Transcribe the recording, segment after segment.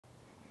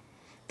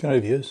G'day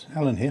viewers,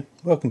 Alan here.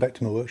 Welcome back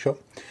to my workshop.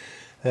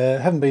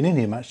 Haven't been in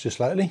here much just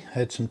lately.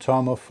 Had some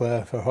time off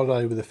for a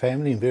holiday with the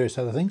family and various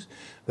other things,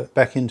 but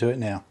back into it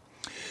now.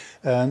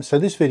 So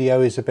this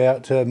video is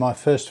about my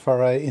first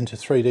foray into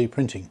 3D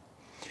printing.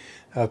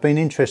 I've been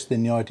interested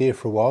in the idea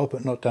for a while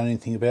but not done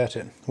anything about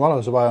it. While I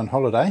was away on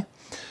holiday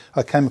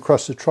I came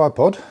across a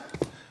tripod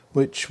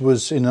which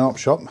was in an op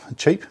shop,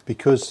 cheap,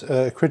 because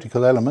a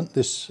critical element,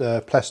 this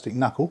plastic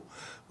knuckle,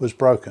 was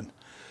broken.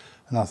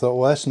 And I thought,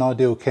 well, that's an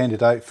ideal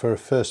candidate for a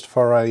first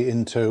foray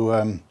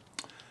into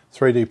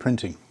 3D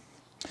printing.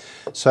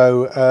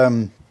 So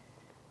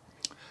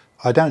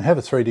I don't have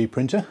a 3D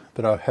printer,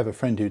 but I have a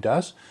friend who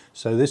does.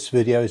 So this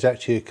video is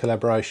actually a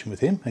collaboration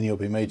with him, and you'll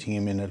be meeting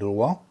him in a little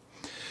while.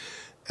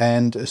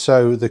 And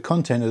so the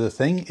content of the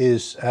thing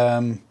is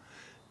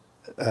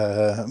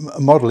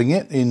modelling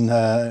it in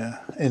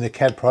a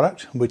CAD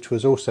product, which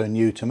was also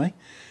new to me.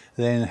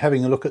 Then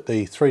having a look at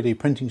the 3D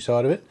printing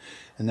side of it,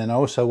 and then I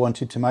also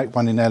wanted to make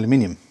one in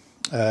aluminium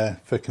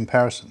for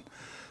comparison.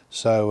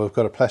 So I've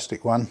got a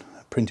plastic one,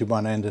 a printed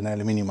one, and an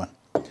aluminium one.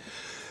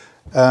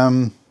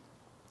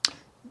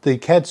 The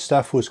CAD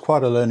stuff was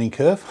quite a learning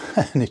curve,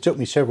 and it took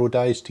me several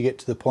days to get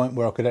to the point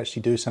where I could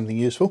actually do something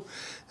useful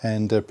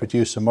and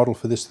produce a model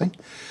for this thing.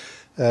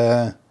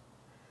 The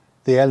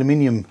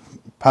aluminium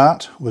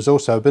part was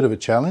also a bit of a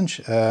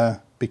challenge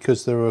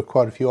because there were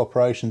quite a few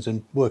operations,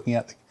 and working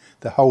out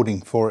the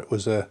holding for it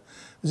was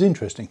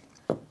interesting.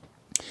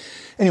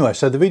 Anyway,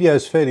 so the video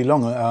is fairly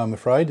long, I'm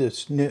afraid.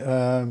 It's, I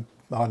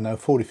don't know,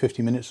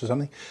 40-50 minutes or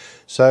something.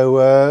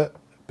 So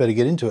better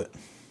get into it.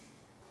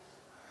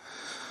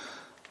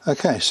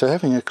 Okay, so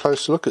having a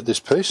close look at this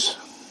piece,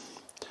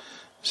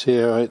 see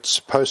how it's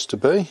supposed to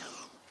be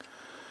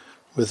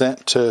with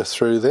that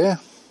through there.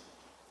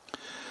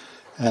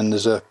 And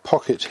there's a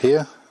pocket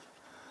here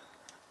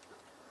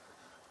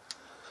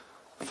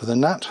for the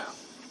nut,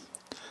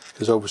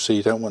 because obviously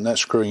you don't want that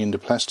screwing into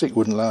plastic,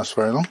 wouldn't last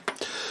very long.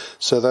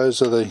 So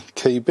those are the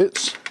key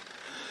bits,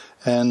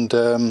 and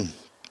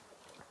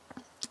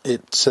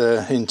it's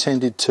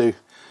intended to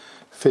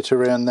fit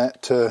around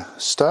that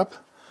stub.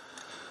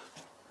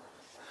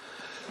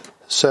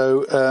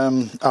 So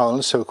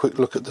let's have a quick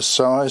look at the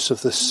size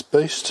of this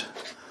beast.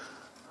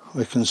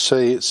 We can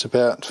see it's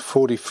about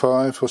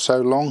 45 or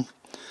so long,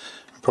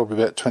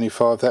 probably about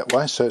 25 that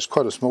way, so it's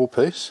quite a small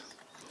piece.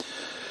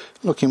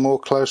 Looking more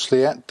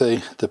closely at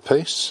the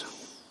piece,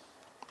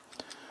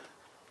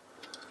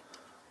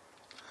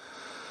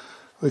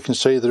 we can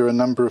see there are a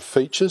number of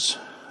features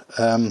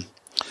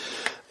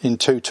in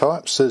two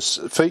types. There's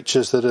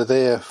features that are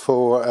there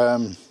for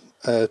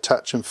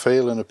touch and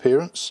feel and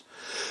appearance,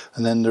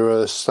 and then there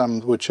are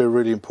some which are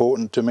really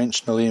important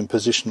dimensionally and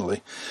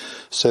positionally.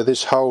 So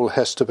this hole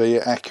has to be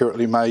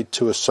accurately made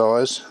to a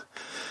size,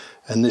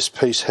 and this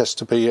piece has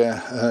to be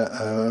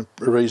a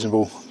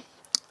reasonable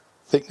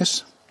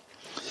thickness.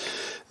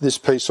 This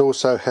piece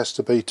also has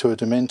to be to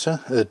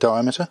a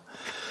diameter,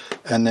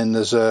 and then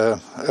there's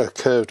a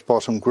curved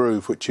bottom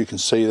groove which you can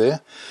see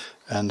there,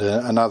 and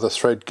another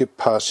thread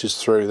passes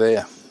through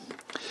there.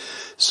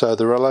 So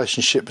the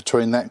relationship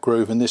between that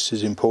groove and this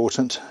is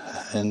important,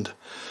 and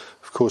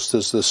of course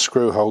there's the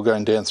screw hole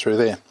going down through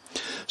there.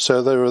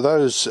 So there are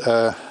those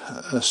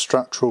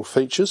structural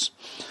features,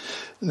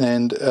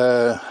 and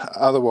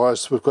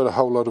otherwise we've got a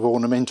whole lot of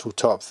ornamental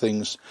type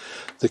things,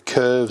 the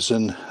curves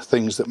and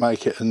things that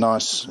make it a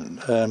nice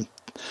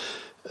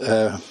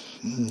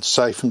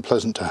safe and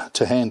pleasant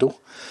to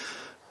handle,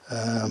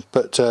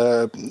 but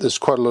there's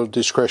quite a lot of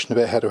discretion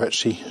about how to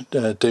actually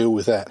deal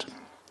with that.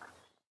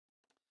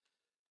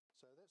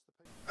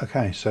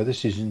 Okay, so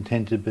this is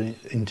intended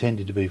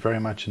to be very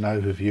much an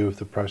overview of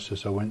the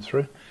process I went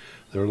through.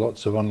 There are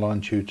lots of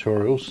online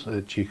tutorials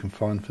that you can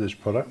find for this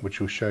product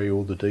which will show you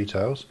all the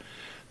details.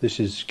 This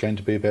is going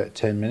to be about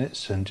 10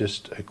 minutes and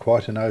just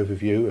quite an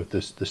overview of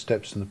the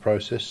steps in the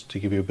process to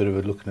give you a bit of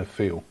a look and a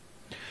feel.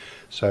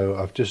 So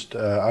I've just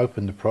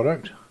opened the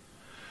product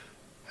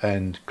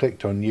and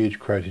clicked on New to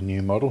create a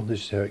new model.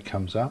 This is how it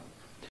comes up.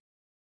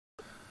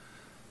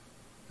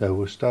 So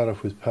we'll start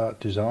off with part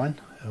design,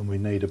 and we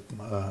need a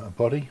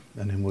body,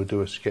 and then we'll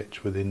do a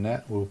sketch within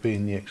that. We'll be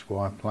in the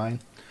XY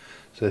plane.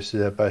 So this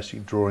is our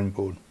basic drawing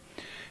board.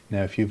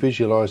 Now if you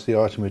visualise the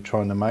item we're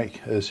trying to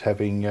make as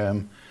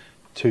having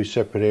two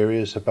separate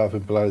areas above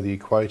and below the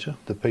equator,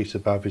 the piece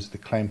above is the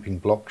clamping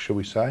block, shall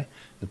we say,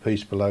 the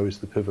piece below is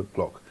the pivot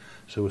block.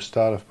 So we'll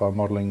start off by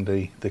modelling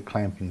the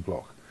clamping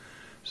block.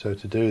 So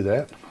to do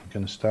that, I'm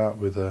going to start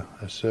with a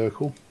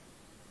circle,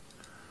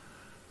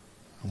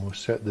 and we'll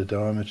set the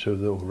diameter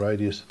or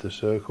radius of the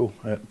circle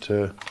at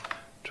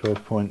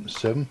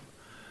 12.7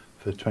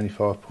 for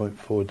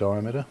 25.4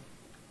 diameter.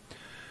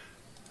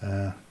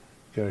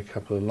 Get a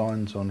couple of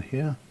lines on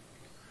here,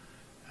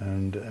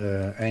 and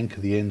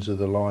anchor the ends of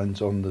the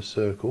lines on the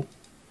circle,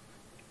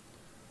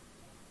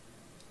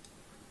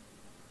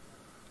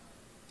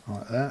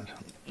 like that.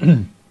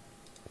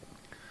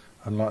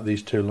 I'd like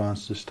these two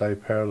lines to stay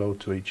parallel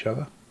to each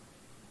other,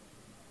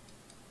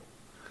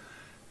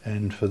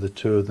 and for the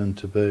two of them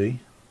to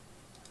be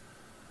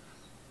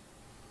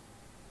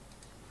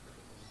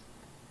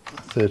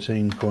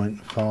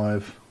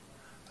 13.5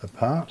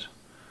 apart.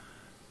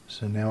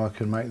 So now I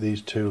can make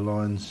these two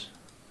lines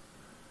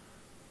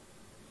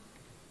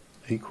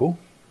equal,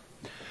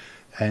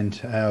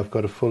 and I've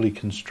got a fully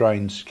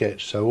constrained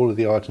sketch, so all of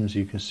the items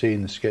you can see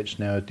in the sketch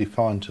now are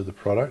defined to the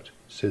product.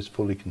 It says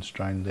fully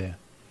constrained there.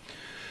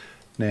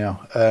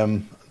 Now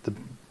the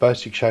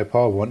basic shape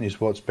I want is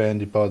what's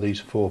bounded by these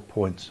 4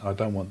 points. I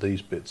don't want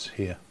these bits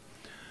here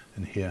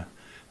and here.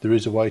 There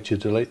is a way to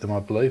delete them, I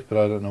believe, but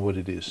I don't know what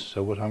it is.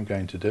 So what I'm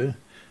going to do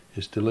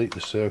is delete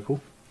the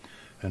circle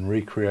and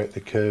recreate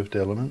the curved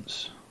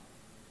elements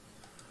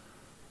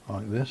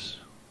like this.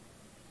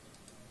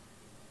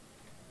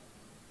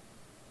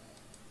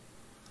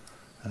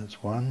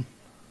 That's one.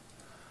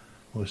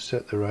 We'll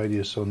set the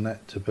radius on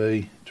that to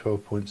be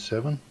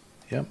 12.7.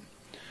 Yep.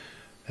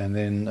 And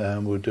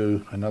then we'll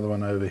do another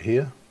one over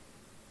here.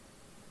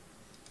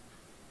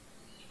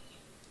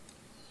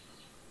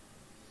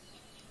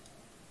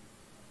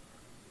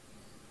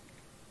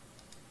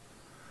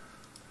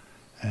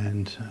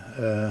 And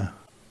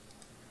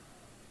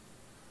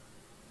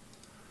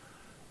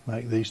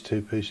make these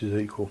two pieces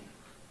equal.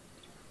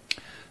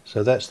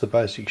 So that's the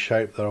basic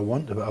shape that I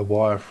want, a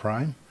wire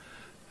frame.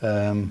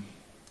 And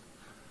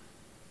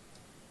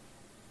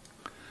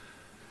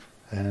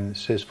it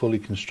says fully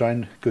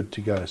constrained, good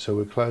to go. So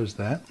we'll close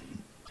that.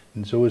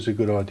 And it's always a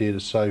good idea to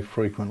save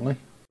frequently.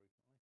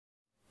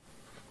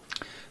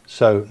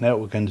 So now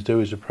what we're going to do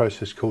is a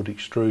process called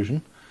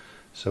extrusion.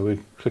 So we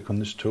click on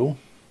this tool,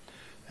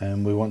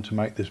 and we want to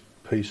make this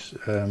piece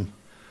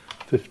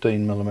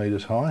 15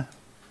 millimeters high.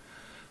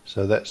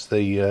 So that's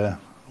the,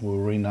 we'll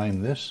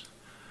rename this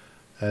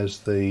as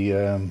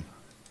the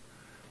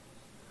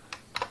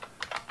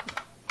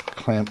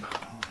clamp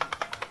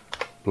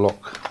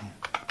block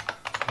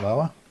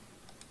lower.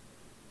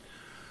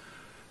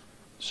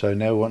 So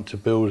now we want to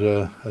build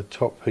a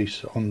top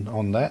piece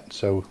on that,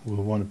 so we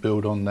want to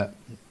build on that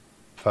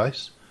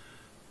face,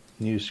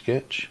 new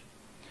sketch,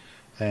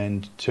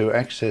 and to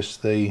access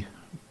the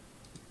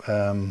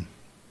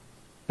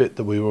bit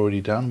that we've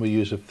already done, we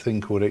use a thing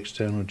called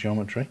external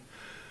geometry,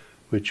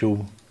 which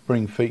will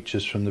bring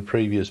features from the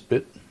previous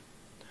bit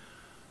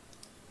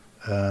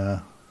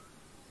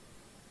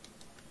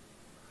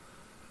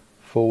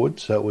forward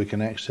so that we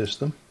can access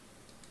them.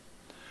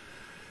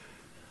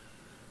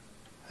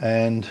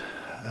 And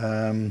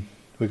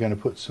we're going to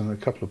put a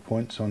couple of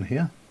points on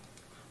here.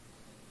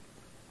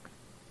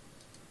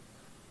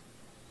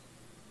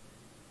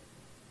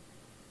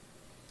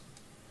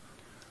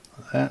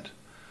 Like that.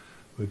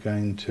 We're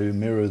going to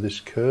mirror this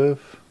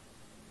curve.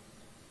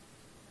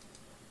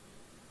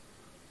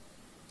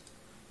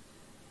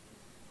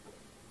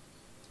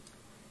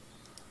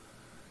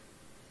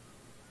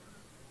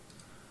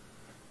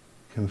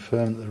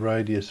 Confirm that the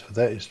radius for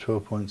that is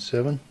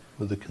 12.7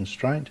 with the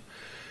constraint.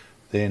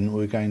 Then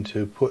we're going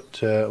to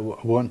put,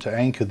 want to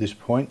anchor this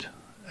point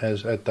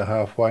as at the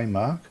halfway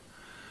mark.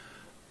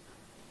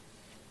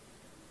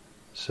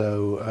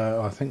 So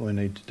I think we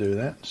need to do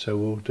that. So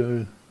we'll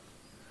do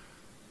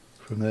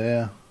from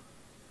there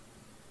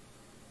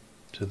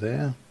to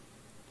there,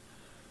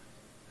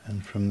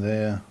 and from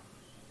there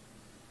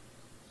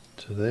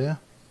to there.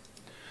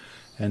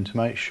 And to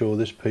make sure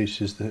this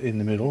piece is in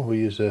the middle, we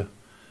use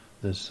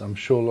there's I'm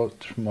sure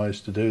lots of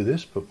ways to do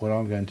this, but what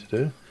I'm going to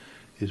do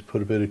is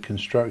put a bit of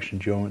construction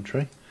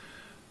geometry,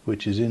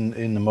 which is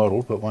in the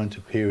model but won't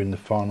appear in the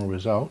final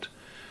result.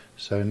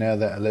 So now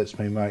that lets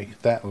me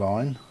make that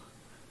line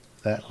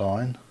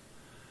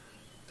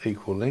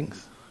equal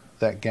length.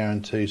 That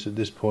guarantees that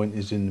this point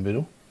is in the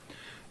middle,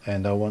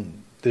 and I want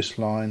this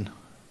line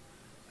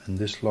and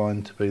this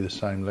line to be the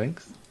same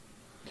length.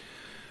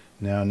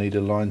 Now I need a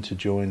line to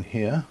join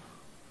here.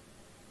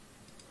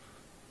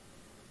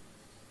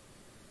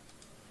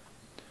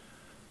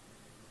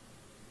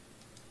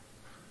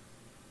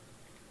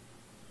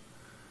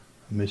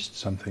 I missed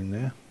something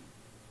there.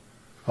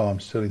 Oh, I'm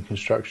still in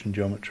construction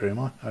geometry, am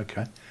I?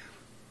 Okay.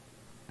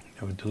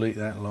 I would delete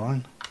that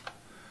line,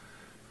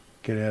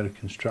 get out of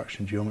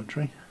construction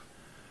geometry,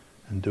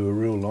 and do a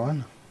real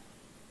line.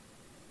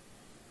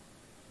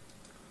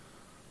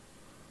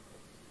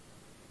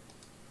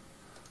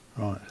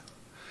 Right.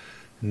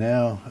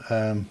 Now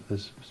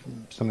there's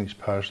something's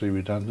partially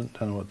redundant.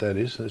 Don't know what that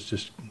is. Let's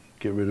just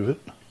get rid of it.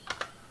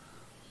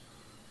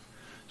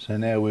 So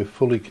now we're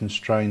fully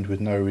constrained with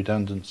no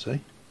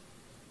redundancy.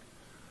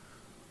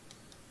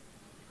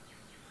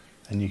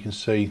 And you can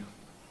see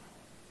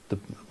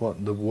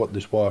what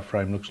this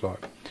wireframe looks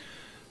like.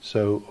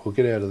 So we'll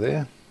get out of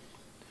there,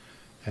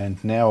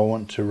 and now I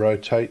want to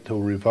rotate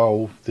or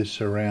revolve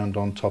this around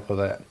on top of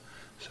that.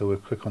 So we'll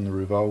click on the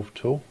revolve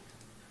tool,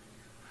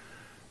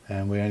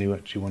 and we only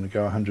actually want to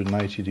go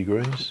 180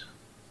 degrees.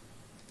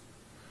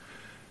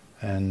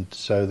 And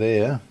so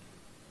there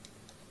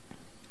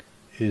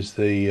is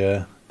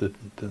the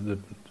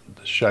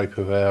shape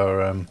of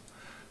our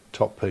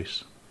top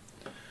piece.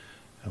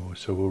 And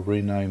so we'll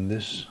rename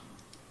this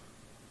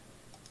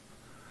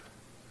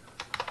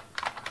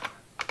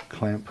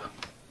clamp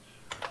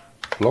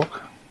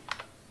block,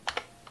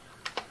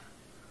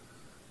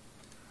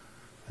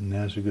 And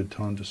now's a good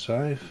time to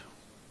save.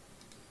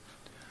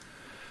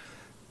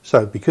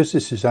 So because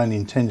this is only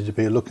intended to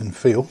be a look and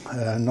feel,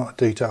 not a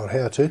detailed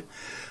how to,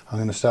 I'm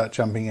going to start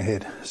jumping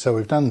ahead. So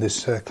we've done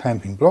this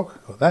clamping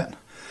block, got that.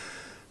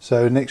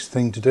 So next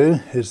thing to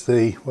do is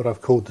what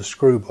I've called the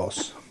screw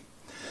boss.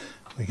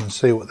 We can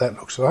see what that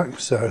looks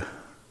like. So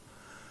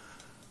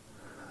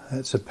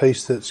that's a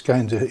piece that's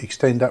going to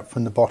extend up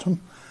from the bottom,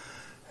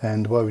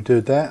 and the way we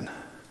do that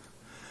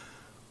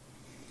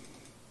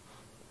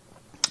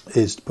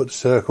is to put a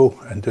circle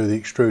and do the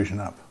extrusion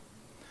up.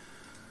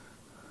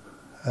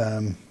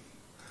 Then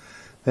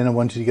I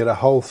wanted to get a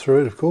hole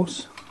through it, of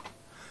course,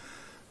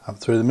 up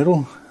through the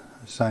middle,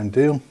 same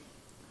deal.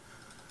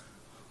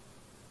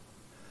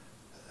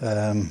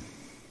 Another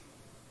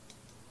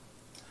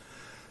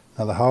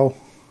hole,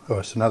 or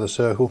it's another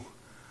circle,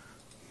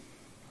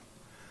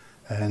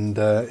 and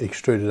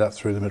extrude it up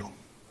through the middle.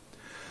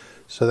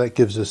 So that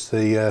gives us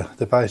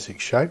the basic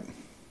shape.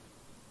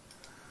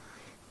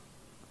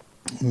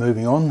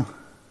 Moving on,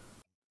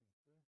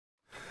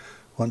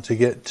 want to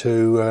get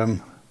to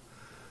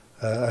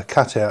a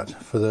cutout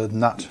for the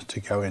nut to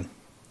go in.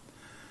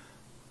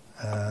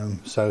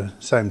 So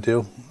same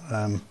deal,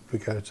 we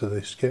go to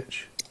the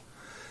sketch,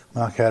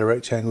 mark out a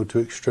rectangle to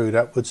extrude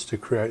upwards to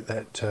create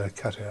that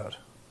cutout,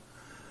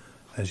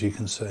 as you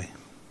can see.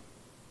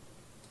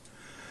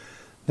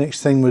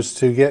 Next thing was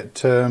to get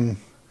the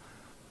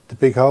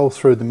big hole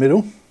through the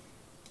middle.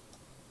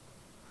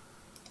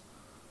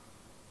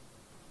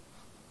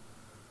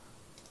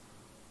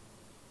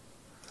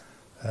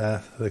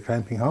 For the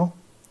clamping hole.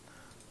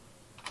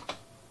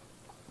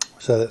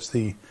 So that's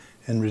the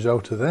end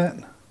result of that,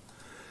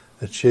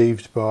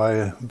 achieved by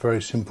a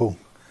very simple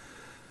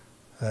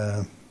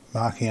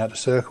marking out a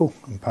circle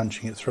and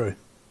punching it through.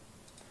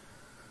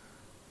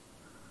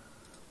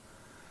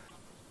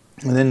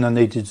 And then I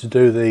needed to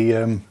do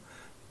the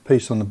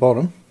piece on the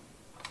bottom.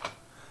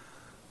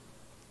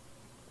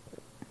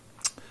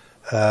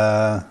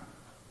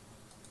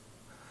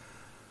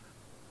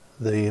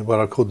 What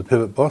I called the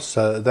pivot boss,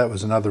 so that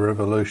was another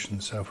revolution.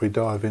 So if we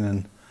dive in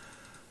and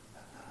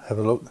have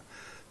a look,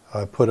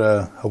 I put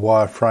a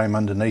wire frame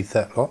underneath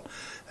that lot,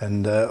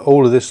 and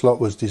all of this lot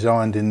was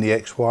designed in the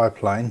XY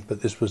plane,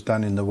 but this was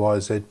done in the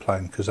YZ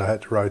plane because I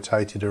had to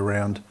rotate it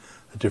around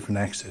a different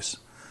axis.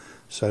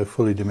 So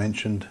fully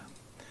dimensioned,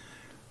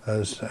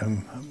 as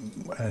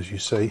you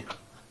see.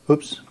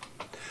 Oops,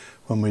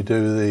 when we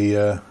do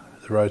the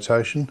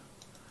rotation,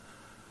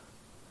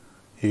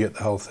 you get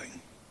the whole thing.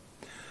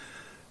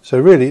 So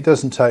really it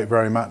doesn't take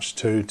very much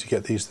to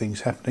get these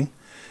things happening.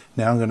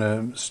 Now I'm going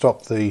to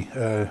stop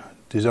the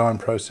design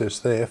process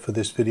there for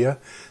this video.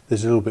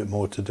 There's a little bit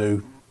more to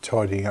do,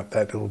 tidying up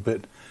that little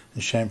bit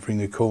and chamfering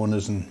the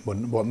corners and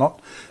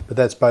whatnot, but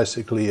that's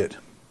basically it.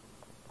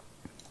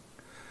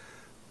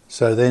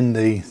 So then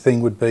the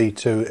thing would be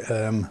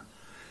to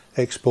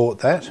export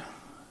that.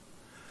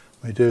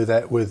 We do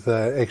that with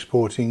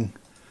exporting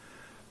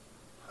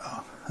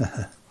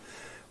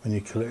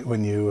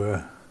when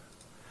you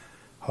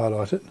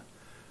highlight it,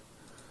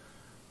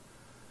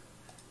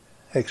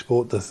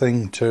 export the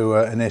thing to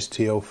an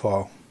STL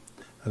file,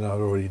 and I've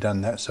already done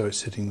that, so it's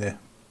sitting there.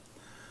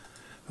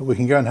 But we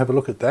can go and have a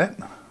look at that.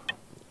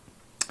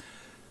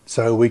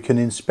 So we can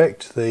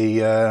inspect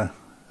the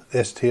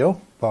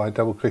STL by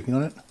double clicking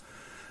on it,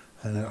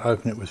 and it'll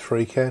open it with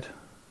FreeCAD.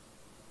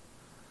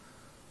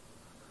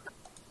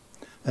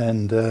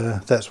 And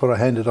that's what I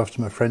handed off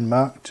to my friend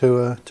Mark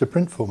to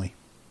print for me.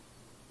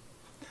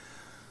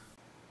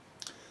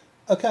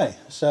 Okay,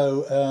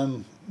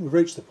 so we've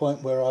reached the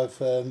point where I've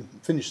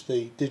finished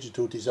the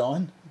digital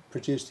design,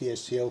 produced the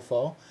STL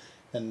file,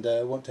 and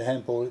want to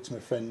handball it to my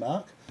friend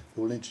Mark,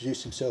 who will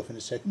introduce himself in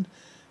a second.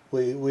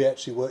 We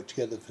actually worked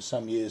together for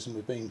some years, and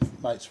we've been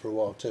mates for a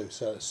while too,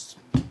 so it's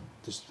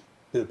just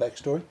a bit of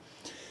backstory.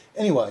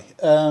 Anyway,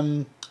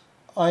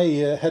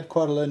 I had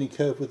quite a learning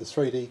curve with the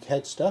 3D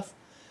CAD stuff,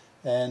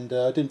 and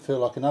I didn't feel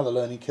like another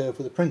learning curve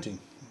with the printing.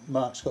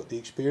 Mark's got the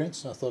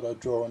experience, and I thought I'd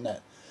draw on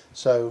that.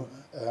 So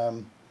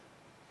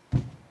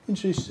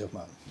introduce yourself,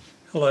 Mark.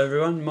 Hello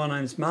everyone, my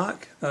name's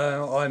Mark.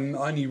 I'm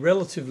only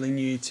relatively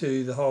new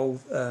to the whole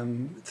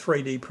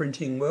 3D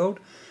printing world.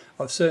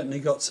 I've certainly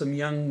got some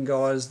young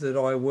guys that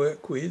I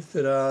work with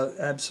that are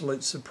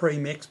absolute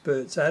supreme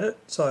experts at it,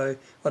 so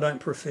I don't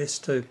profess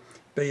to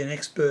be an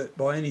expert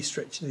by any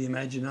stretch of the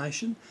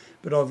imagination,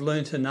 but I've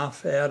learnt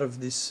enough out of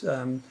this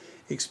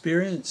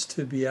experience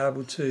to be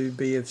able to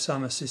be of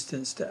some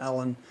assistance to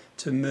Alan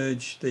to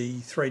merge the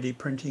 3D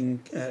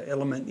printing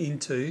element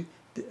into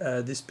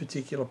this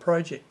particular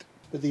project.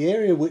 But the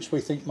area which we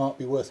think might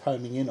be worth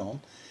homing in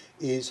on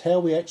is how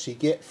we actually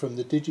get from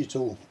the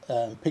digital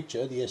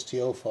picture, the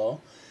STL file,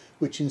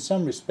 which in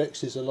some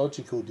respects is a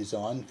logical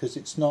design because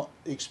it's not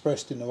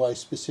expressed in a way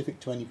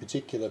specific to any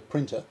particular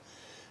printer.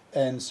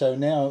 And so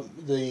now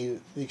the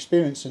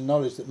experience and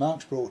knowledge that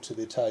Mark's brought to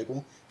the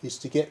table is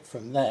to get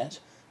from that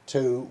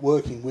to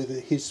working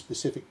with his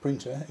specific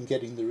printer and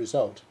getting the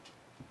result.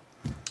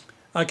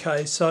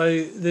 Okay,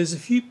 so there's a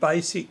few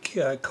basic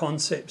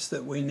concepts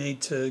that we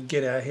need to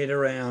get our head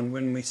around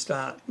when we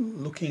start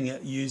looking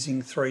at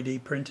using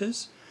 3D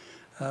printers.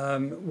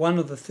 One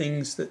of the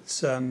things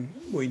that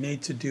we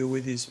need to deal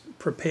with is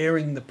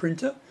preparing the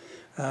printer.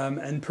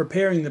 And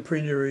preparing the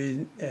printer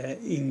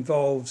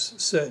involves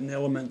certain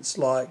elements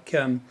like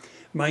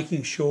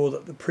making sure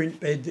that the print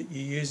bed that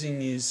you're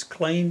using is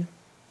clean,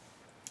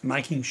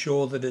 making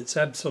sure that it's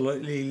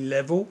absolutely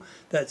level.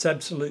 That's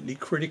absolutely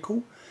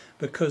critical,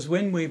 because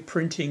when we're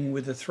printing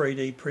with a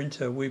 3D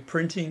printer, we're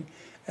printing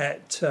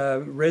at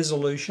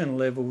resolution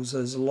levels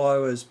as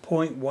low as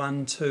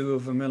 0.12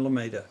 of a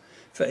millimetre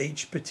for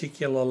each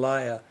particular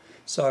layer.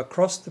 So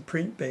across the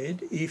print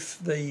bed, if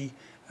the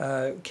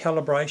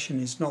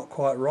calibration is not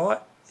quite right,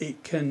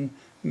 it can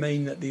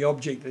mean that the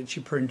object that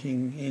you're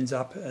printing ends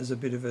up as a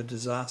bit of a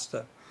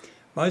disaster.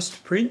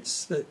 Most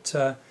prints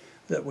that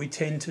we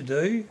tend to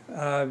do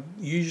are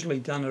usually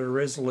done at a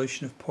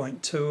resolution of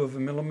 0.2 of a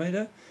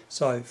millimetre,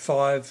 so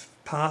 5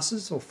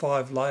 passes or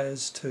 5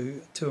 layers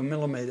to a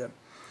millimetre.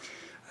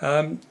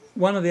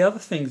 One of the other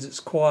things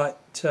that's quite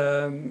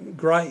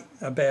great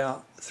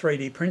about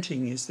 3D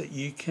printing is that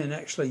you can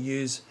actually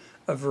use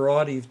a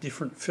variety of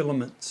different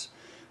filaments.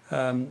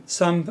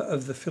 Some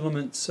of the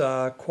filaments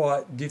are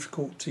quite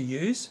difficult to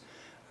use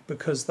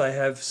because they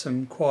have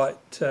some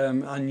quite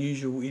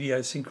unusual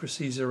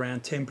idiosyncrasies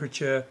around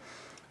temperature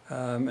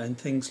and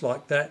things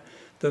like that.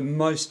 The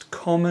most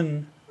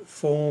common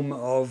form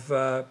of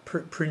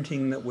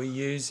printing that we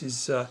use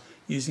is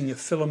using a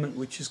filament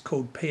which is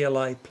called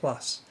PLA+,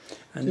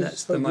 and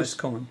that's the most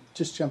common.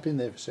 Just jump in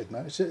there for a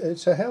second, mate.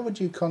 So how would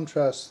you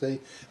contrast I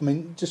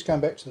mean, just going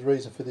back to the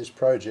reason for this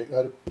project, I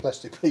had a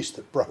plastic piece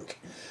that broke.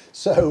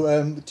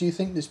 So do you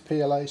think this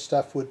PLA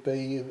stuff would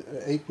be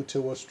equal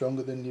to or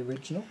stronger than the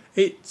original?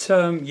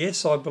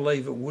 Yes, I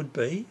believe it would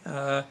be.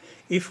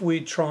 If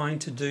we're trying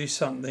to do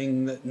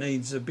something that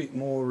needs a bit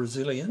more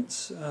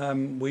resilience,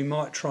 we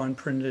might try and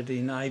print it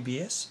in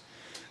ABS.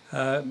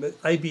 But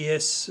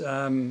ABS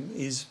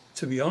is,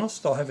 to be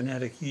honest, I haven't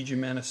had a huge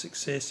amount of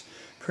success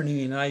printing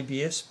in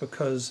ABS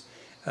because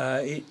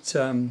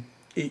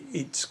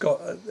it's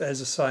got,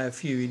 as I say, a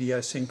few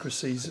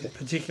idiosyncrasies,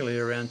 particularly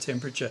around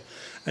temperature.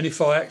 And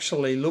if I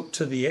actually look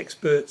to the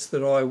experts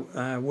that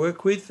I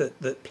work with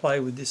that play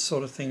with this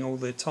sort of thing all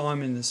their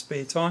time in the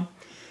spare time,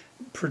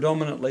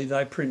 predominantly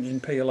they print in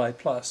PLA+,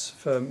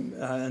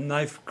 and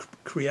they've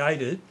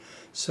created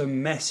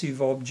some massive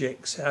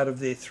objects out of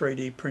their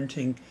 3D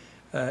printing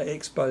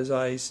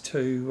exposés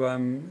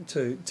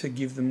to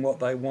give them what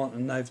they want,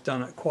 and they've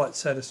done it quite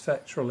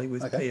satisfactorily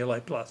with PLA+.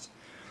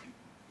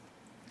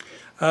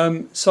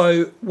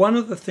 So one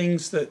of the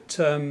things that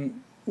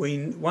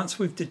once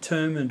we've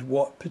determined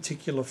what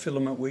particular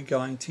filament we're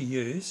going to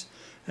use,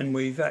 and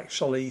we've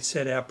actually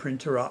set our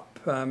printer up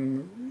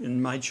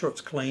and made sure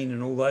it's clean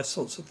and all those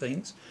sorts of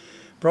things,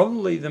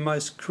 probably the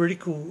most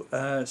critical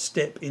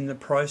step in the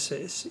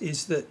process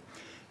is that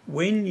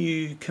when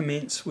you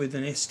commence with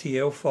an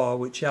STL file,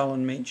 which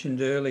Alan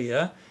mentioned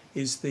earlier,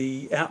 is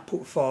the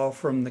output file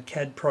from the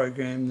CAD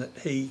program that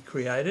he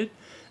created,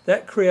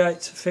 that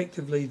creates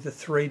effectively the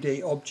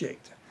 3D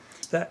object.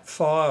 That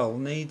file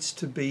needs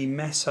to be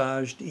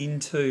massaged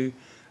into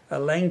a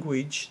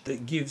language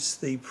that gives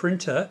the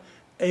printer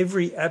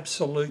every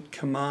absolute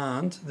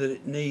command that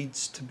it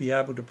needs to be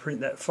able to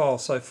print that file.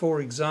 So for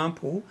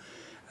example,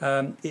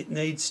 it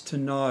needs to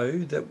know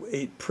that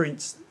it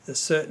prints a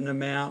certain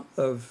amount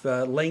of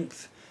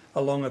length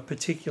along a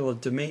particular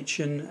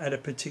dimension at a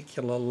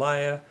particular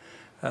layer,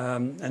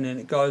 and then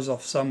it goes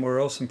off somewhere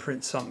else and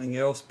prints something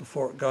else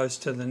before it goes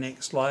to the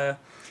next layer.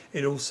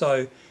 It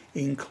also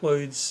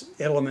includes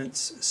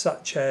elements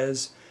such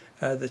as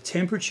the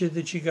temperature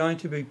that you're going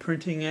to be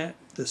printing at,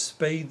 the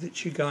speed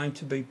that you're going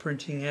to be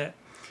printing at,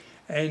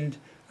 and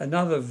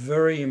another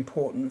very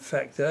important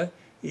factor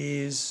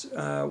is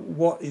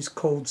what is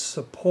called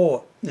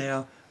support.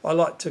 Now, I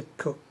like to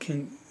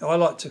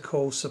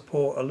call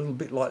support a little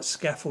bit like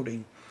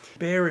scaffolding.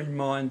 Bear in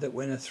mind that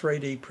when a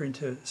 3D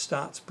printer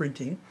starts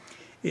printing,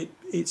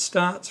 it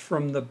starts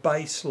from the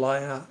base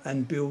layer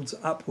and builds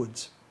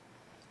upwards.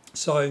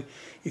 So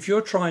if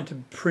you're trying to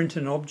print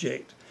an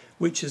object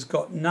which has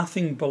got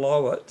nothing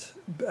below it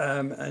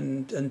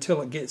and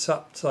until it gets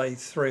up, say,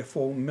 3 or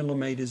 4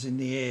 millimetres in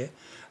the air,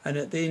 and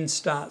it then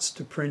starts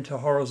to print a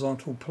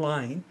horizontal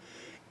plane,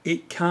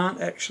 it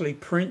can't actually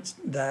print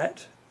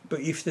that, but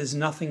if there's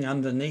nothing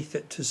underneath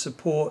it to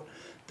support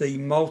the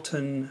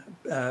molten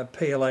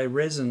PLA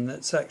resin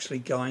that's actually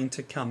going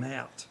to come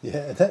out.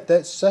 Yeah,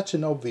 that's such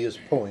an obvious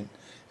point,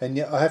 and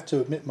yet I have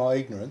to admit my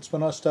ignorance.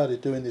 When I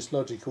started doing this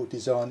logical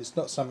design, it's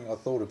not something I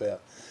thought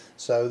about.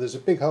 So there's a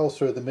big hole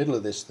through the middle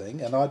of this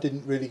thing, and I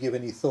didn't really give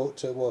any thought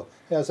to, well,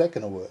 how's that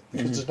going to work?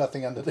 Because there's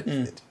nothing underneath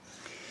it.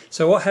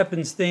 So what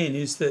happens then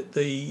is that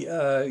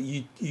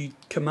you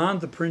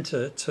command the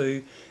printer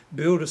to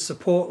build a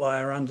support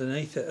layer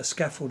underneath it, a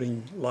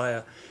scaffolding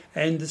layer.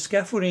 And the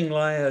scaffolding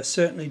layer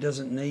certainly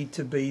doesn't need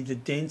to be the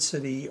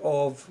density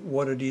of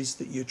what it is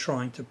that you're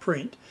trying to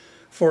print.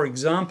 For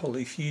example,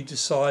 if you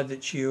decide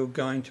that you're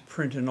going to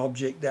print an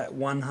object at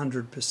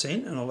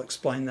 100%, and I'll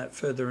explain that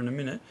further in a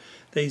minute,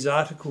 these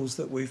articles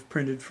that we've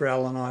printed for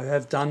Al and I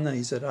have done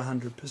these at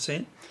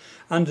 100%.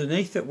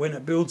 Underneath it, when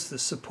it builds the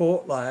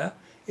support layer,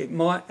 it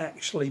might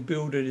actually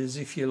build it as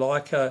if you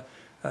like a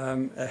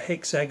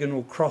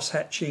hexagonal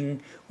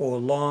cross-hatching or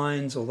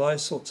lines or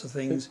those sorts of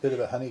things. A bit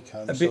of a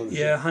honeycomb.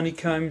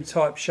 Honeycomb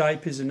type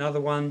shape is another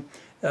one.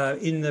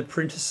 In the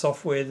printer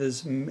software,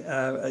 there's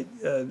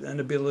an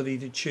ability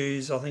to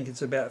choose, I think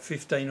it's about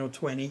 15 or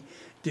 20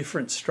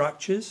 different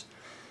structures.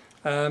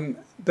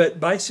 But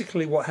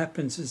basically what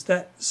happens is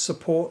that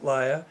support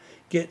layer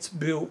gets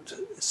built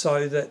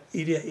so that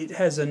it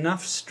has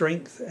enough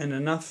strength and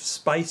enough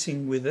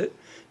spacing with it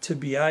to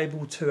be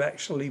able to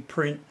actually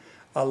print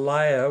a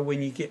layer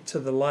when you get to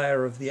the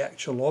layer of the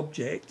actual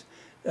object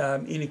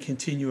in a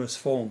continuous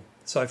form.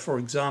 So for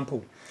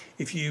example,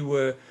 if you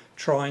were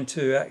trying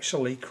to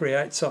actually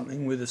create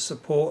something with a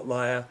support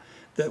layer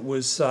that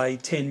was, say,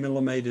 10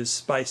 millimeters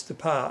spaced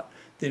apart,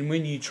 then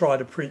when you try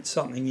to print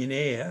something in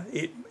air,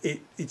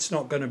 it's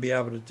not going to be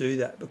able to do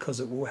that because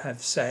it will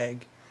have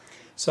sag.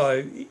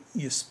 So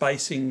your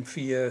spacing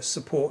for your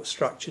support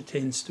structure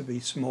tends to be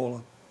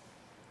smaller.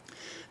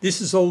 This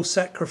is all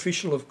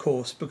sacrificial, of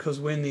course, because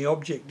when the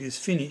object is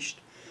finished,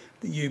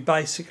 you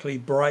basically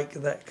break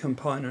that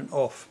component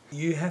off.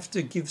 You have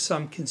to give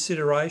some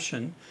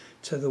consideration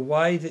to the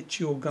way that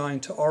you're going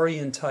to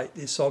orientate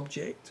this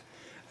object,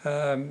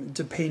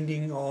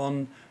 depending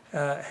on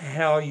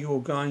how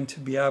you're going to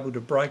be able to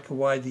break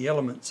away the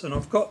elements. And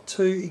I've got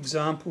two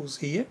examples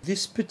here.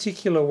 This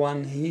particular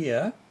one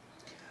here,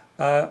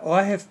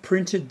 I have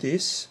printed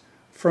this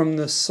from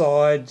the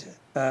side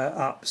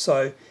up.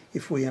 So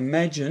if we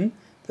imagine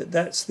that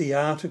that's the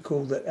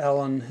article that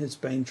Alan has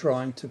been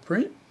trying to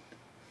print,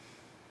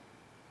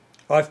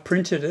 I've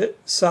printed it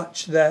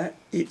such that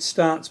it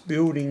starts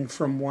building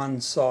from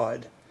one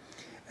side.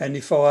 And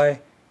if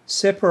I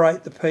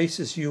separate the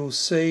pieces, you'll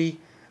see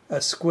a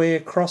square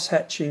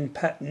cross-hatching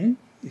pattern,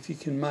 if you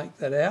can make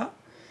that out,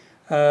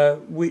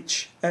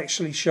 which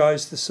actually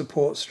shows the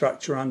support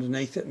structure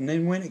underneath it. And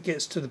then when it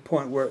gets to the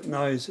point where it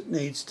knows it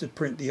needs to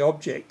print the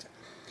object,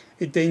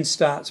 it then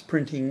starts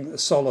printing a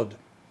solid.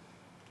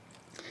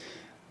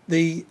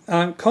 The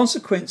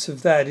consequence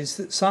of that is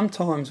that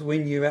sometimes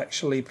when you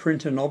actually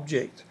print an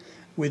object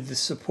with the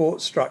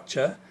support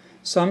structure,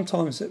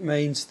 sometimes it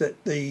means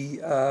that the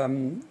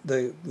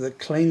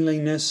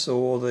cleanliness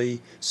or the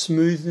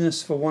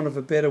smoothness, for want of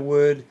a better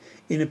word,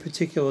 in a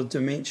particular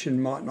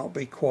dimension might not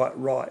be quite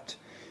right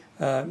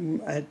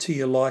to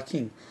your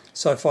liking.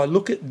 So if I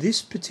look at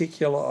this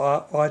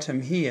particular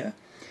item here,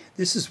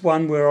 this is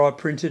one where I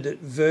printed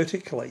it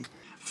vertically.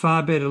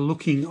 Far better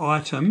looking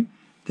item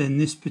than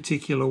this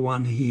particular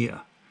one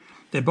here.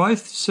 They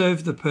both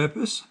serve the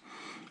purpose,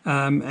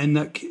 and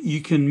that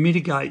you can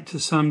mitigate to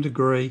some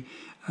degree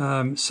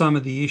some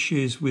of the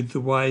issues with the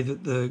way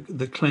that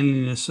the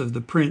cleanliness of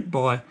the print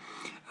by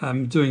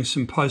doing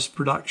some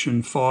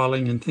post-production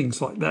filing and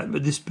things like that.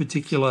 But this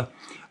particular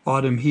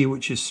item here,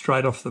 which is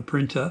straight off the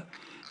printer,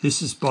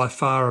 this is by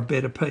far a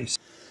better piece.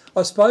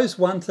 I suppose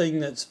one thing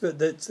that's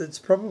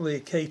probably a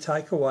key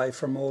takeaway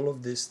from all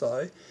of this,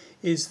 though,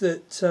 is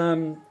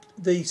that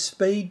the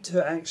speed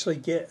to actually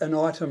get an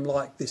item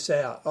like this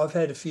out. I've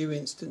had a few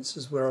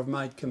instances where I've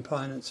made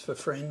components for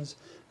friends,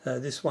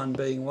 this one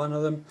being one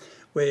of them,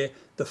 where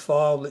the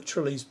file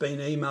literally has been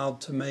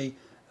emailed to me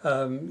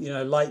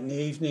late in the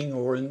evening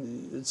or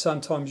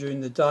sometime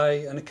during the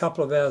day, and a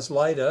couple of hours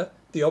later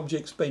the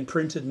object's been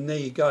printed and there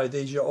you go,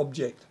 there's your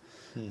object.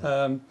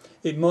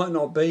 It might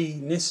not be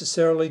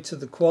necessarily to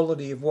the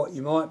quality of what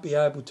you might be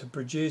able to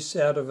produce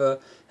out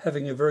of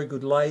having a very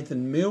good lathe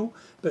and mill,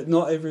 but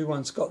not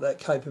everyone's got that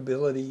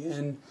capability.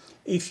 And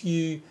if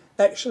you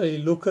actually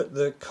look at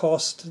the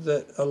cost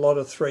that a lot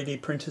of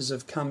 3D printers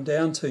have come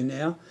down to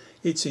now,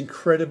 it's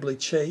incredibly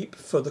cheap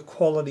for the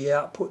quality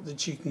output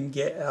that you can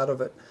get out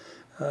of it.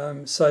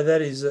 So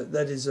that is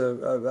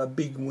a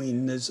big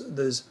win.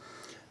 There's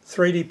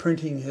 3D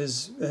printing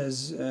has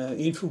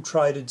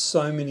infiltrated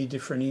so many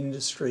different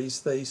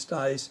industries these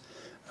days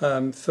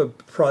for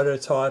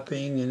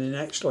prototyping and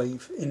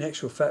in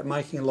actual fact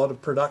making a lot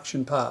of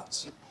production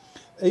parts.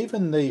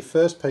 Even the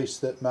first piece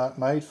that Mark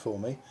made for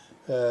me,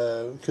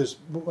 because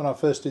when I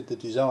first did the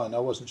design I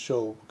wasn't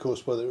sure, of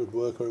course, whether it would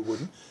work or it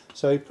wouldn't,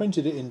 so he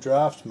printed it in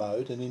draft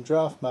mode, and in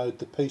draft mode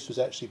the piece was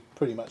actually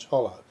pretty much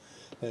hollow.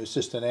 It was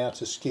just an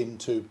outer skin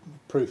to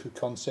proof of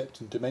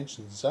concept and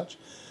dimensions and such.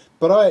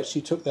 But I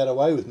actually took that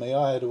away with me.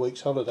 I had a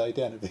week's holiday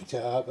down at Victor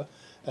Harbour,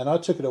 and I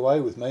took it away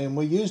with me, and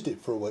we used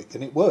it for a week,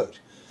 and it worked.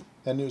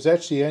 And it was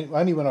actually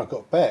only when I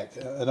got back,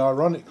 and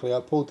ironically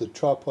I pulled the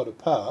tripod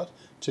apart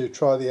to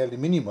try the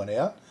aluminium one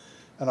out,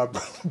 and I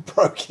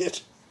broke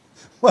it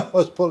when I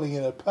was pulling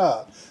it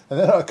apart, and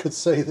then I could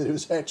see that it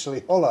was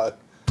actually hollow.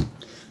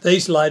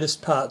 These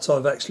latest parts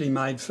I've actually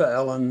made for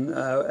Alan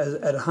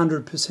at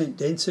 100%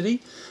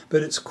 density,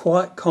 but it's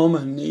quite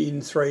common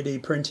in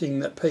 3D printing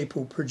that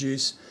people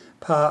produce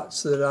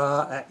parts that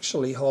are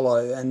actually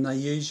hollow, and they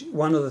use,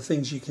 one of the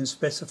things you can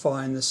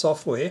specify in the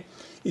software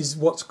is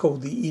what's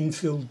called the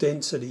infill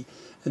density,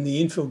 and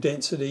the infill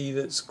density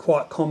that's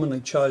quite commonly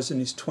chosen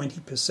is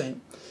 20%.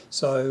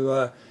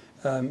 So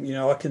you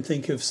know, I can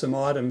think of some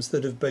items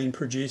that have been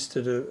produced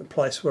at a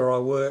place where I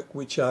work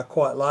which are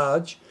quite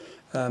large.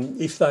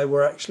 If they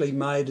were actually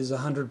made as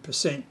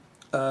 100%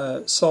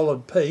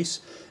 solid piece,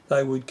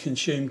 they would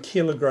consume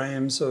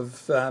kilograms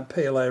of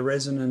PLA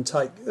resin and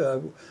take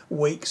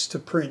weeks to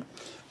print.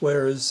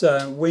 Whereas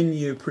when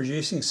you're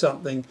producing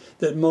something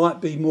that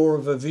might be more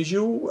of a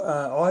visual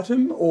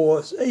item,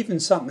 or even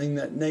something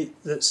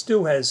that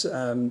still has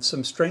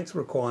some strength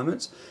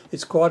requirements,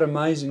 it's quite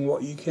amazing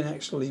what you can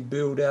actually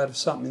build out of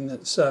something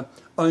that's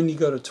only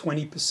got a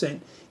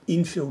 20%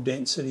 infill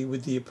density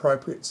with the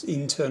appropriate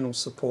internal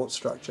support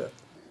structure.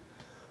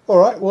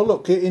 Alright, well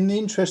look, in the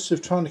interest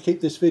of trying to keep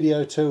this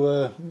video to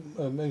a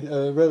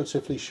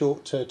relatively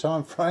short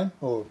time frame,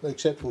 or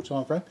acceptable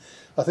time frame,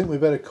 I think we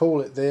better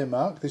call it there,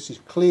 Mark. This is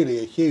clearly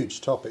a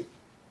huge topic,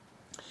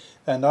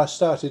 and I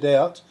started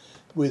out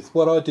with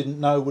what I didn't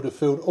know would have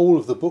filled all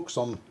of the books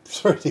on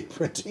 3D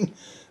printing.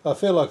 I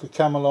feel like I've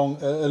come along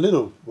a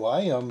little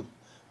way.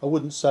 I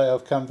wouldn't say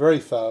I've come very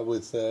far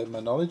with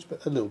my knowledge,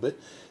 but a little bit.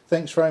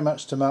 Thanks very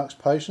much to Mark's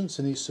patience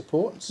and his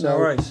support. So, no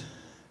worries.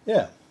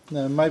 Yeah.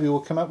 Maybe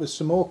we'll come up with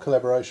some more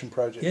collaboration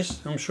projects. Yes,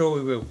 I'm sure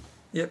we will.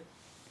 Yep.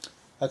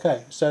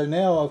 Okay, so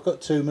now I've got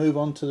to move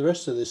on to the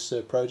rest of this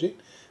project,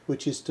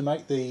 which is to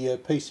make the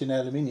piece in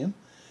aluminium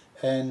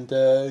and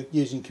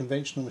using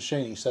conventional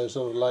machining, so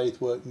sort of lathe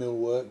work, mill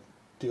work,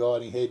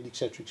 dividing head,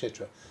 etc,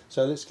 etc.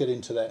 So let's get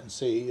into that and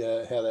see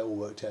how that all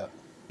worked out.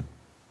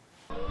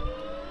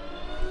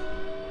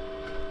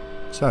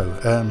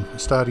 So,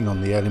 starting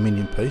on the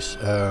aluminium piece,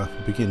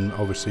 begin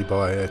obviously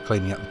by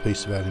cleaning up the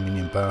piece of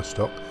aluminium bar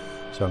stock.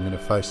 So I'm going to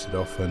face it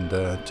off and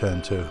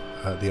turn to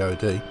the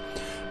OD.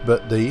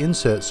 But the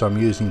inserts I'm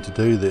using to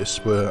do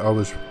this I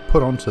was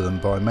put onto them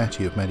by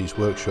Matty of Matty's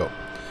Workshop,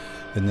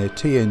 and they're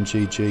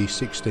TNGG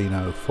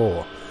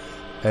 1604,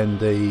 and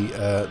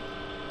the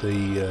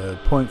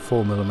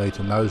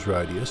 0.4mm nose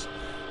radius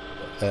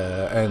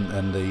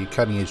and the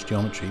cutting edge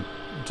geometry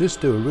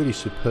just do a really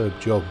superb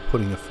job of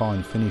putting a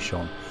fine finish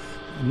on.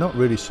 Not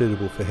really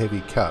suitable for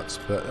heavy cuts,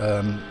 but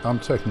I'm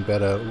talking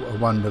about a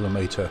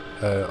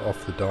 1mm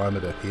off the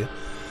diameter here,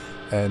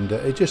 and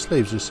it just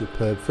leaves a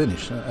superb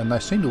finish, and they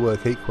seem to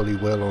work equally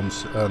well on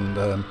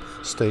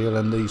steel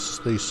and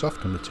these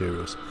softer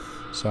materials,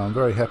 so I'm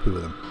very happy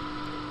with them.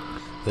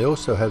 They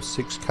also have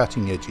 6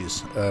 cutting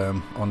edges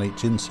on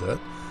each insert,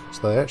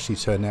 so they actually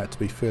turn out to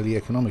be fairly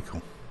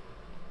economical.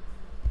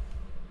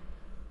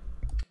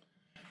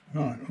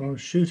 Right, well, I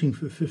was shooting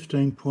for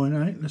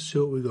 15.8, let's see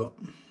what we got.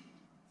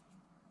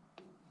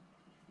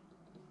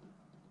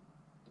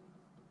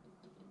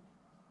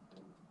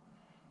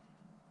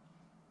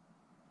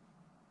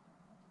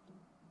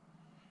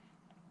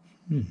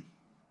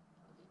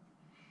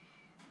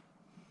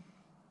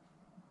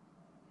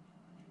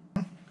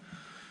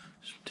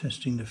 Just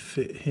testing the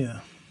fit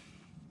here.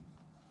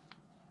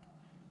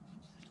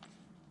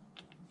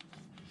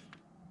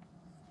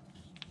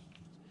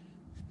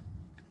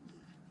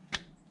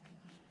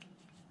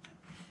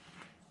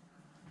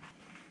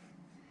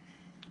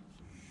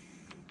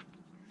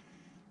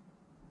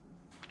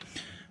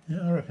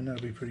 Yeah, I reckon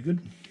that'll be pretty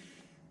good.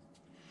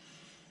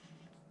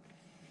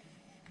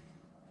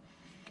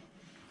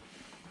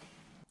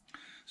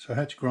 So I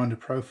had to grind a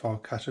profile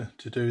cutter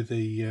to do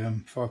the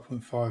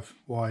 5.5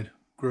 wide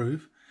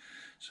groove.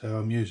 So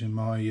I'm using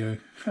my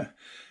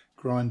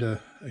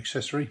grinder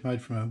accessory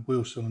made from a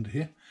wheel cylinder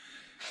here,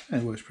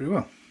 and it works pretty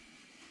well.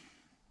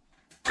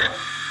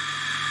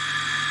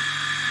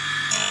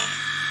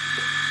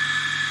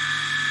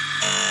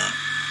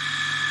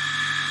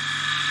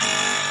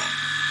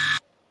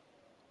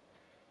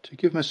 To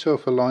give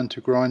myself a line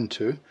to grind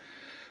to,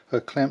 I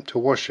clamped a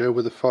washer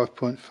with a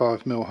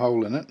 5.5mm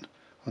hole in it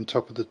on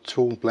top of the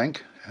tool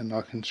blank, and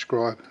I can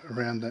scribe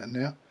around that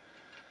now.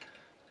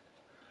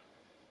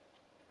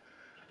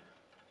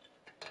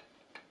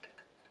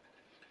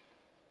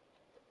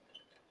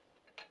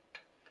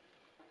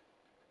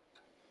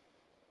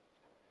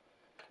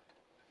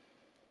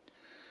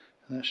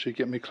 And that should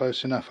get me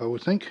close enough, I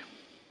would think.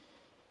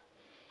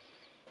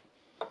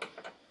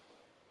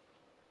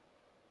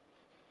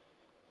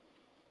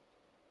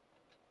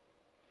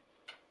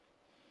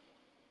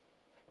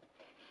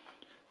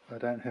 I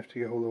don't have to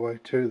go all the way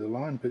to the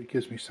line, but it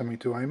gives me something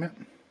to aim at.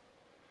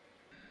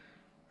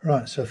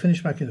 Right, so I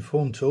finished making the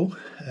form tool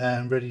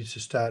and ready to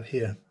start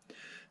here.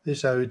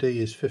 This OD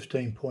is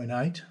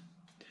 15.8,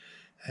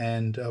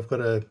 and I've got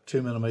a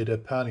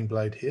 2mm parting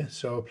blade here,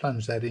 so I'll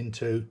plunge that in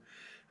to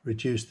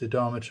reduce the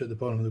diameter at the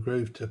bottom of the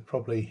groove to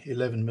probably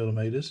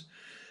 11mm,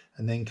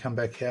 and then come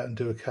back out and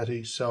do a cut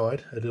each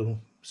side, a little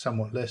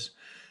somewhat less,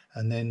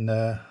 and then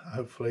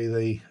hopefully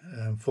the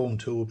form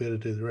tool will be able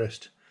to do the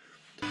rest.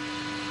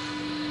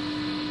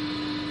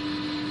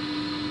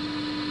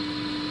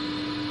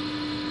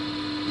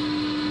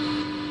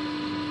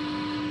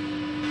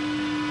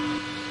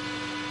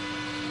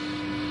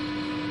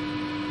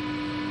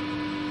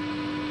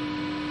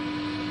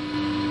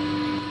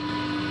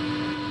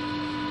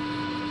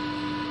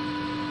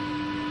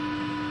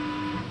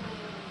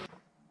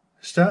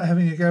 start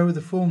having a go with the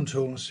form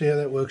tool and see how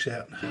that works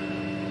out.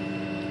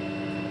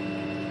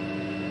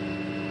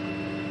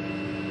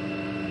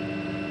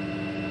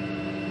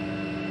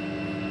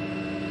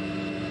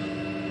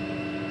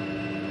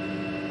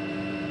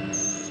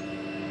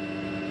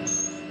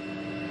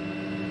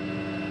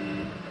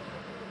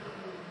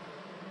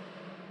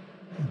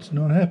 It's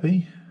not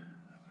happy.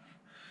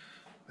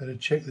 Better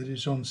check that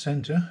it's on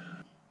centre.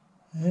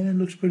 And it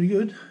looks pretty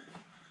good.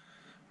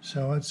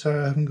 So I'd say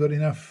I haven't got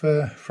enough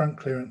front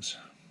clearance.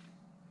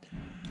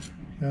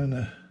 Going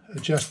to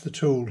adjust the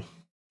tool.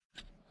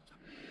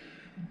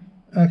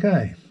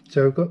 Okay,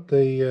 so I've got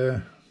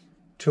the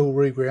tool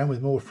reground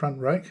with more front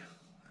rake.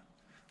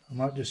 I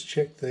might just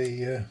check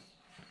the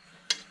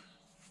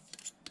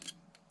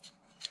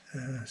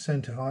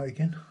centre height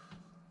again.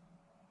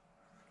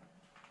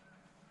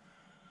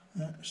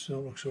 That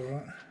still looks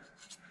alright.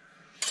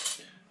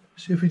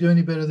 See if we do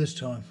any better this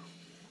time.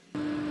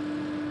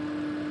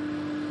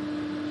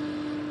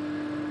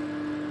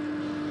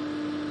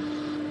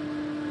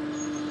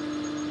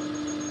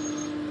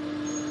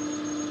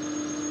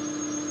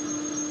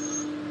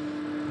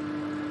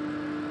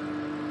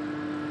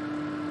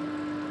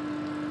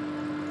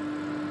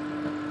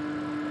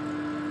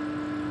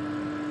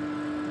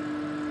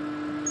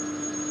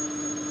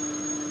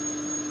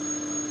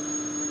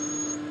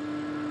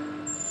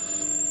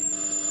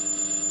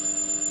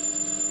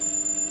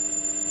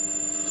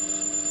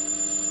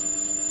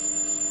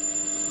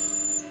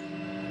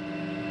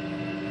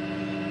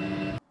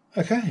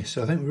 Okay,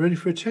 so I think we're ready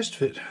for a test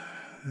fit.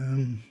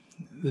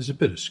 There's a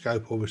bit of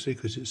scope obviously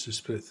because it's a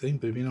split thing,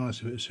 but it'd be nice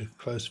if it's a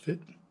close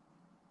fit.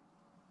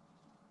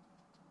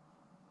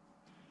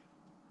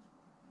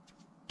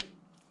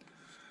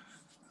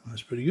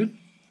 That's pretty good.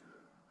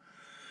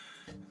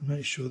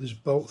 Make sure this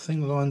bolt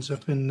thing lines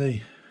up in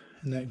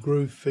that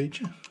groove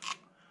feature.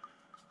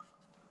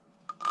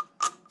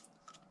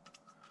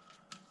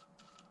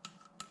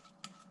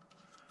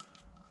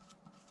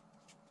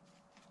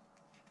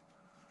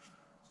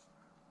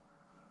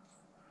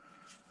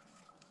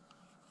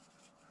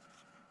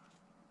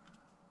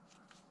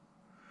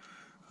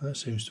 That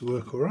seems to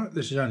work alright.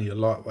 This is only a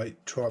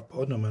lightweight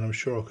tripod. I mean, I'm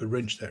sure I could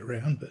wrench that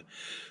round, but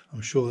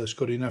I'm sure that's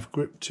got enough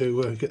grip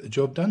to get the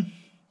job done.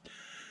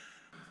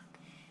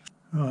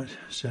 Right,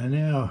 so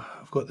now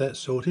I've got that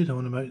sorted. I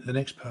want to make the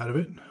next part of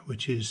it,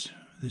 which is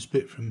this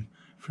bit from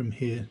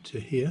here to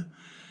here.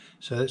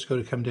 So that's got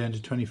to come down to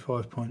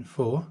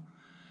 25.4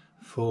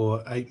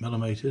 for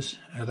 8mm,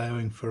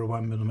 allowing for a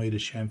 1mm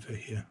chamfer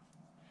here.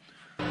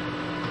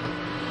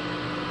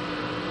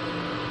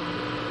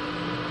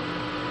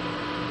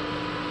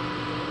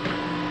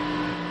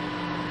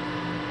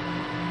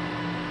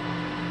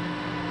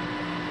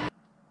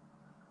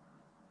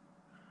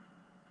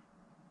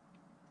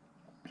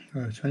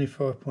 Oh,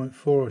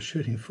 25.4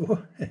 shooting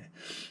for.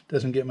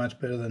 Doesn't get much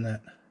better than that.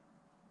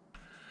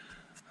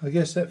 I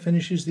guess that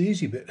finishes the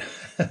easy bit.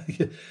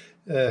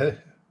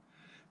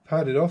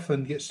 Part it off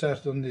and get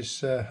started on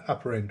this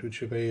upper end,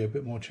 which will be a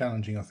bit more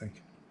challenging, I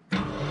think.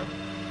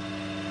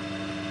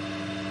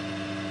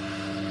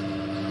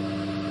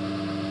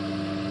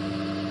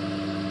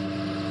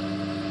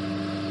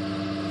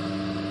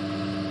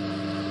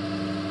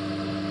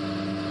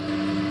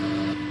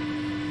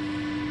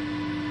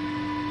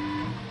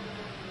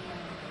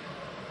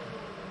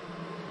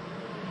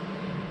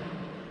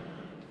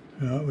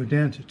 Right, we're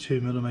down to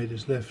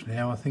 2mm left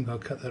now. I think I'll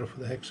cut that off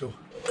with a hacksaw.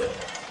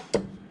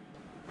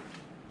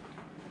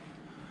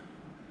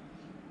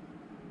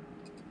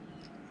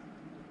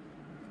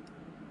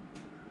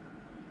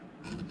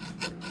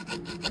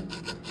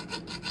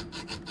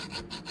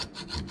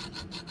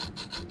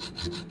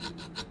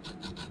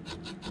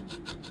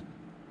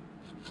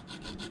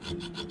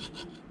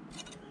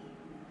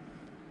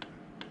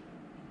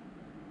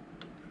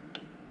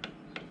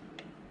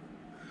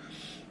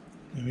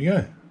 There we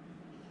go.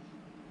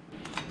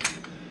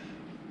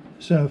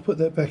 So I've put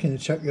that back in the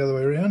chuck the other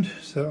way around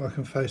so I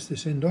can face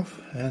this end off,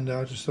 and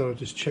I just thought I'd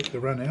just check the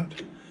run out.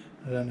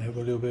 I don't know if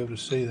you'll be able to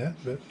see that,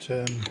 but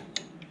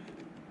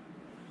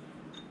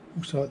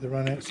looks like the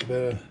run out's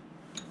about a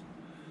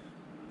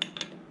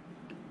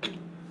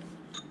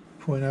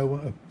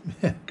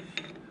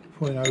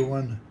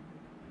 0.01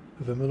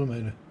 of a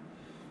millimetre,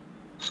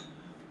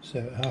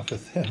 so half a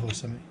thou or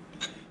something.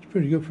 It's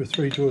pretty good for a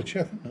 3-jaw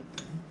chuck, isn't it?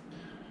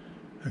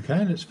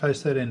 Okay, let's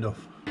face that end off.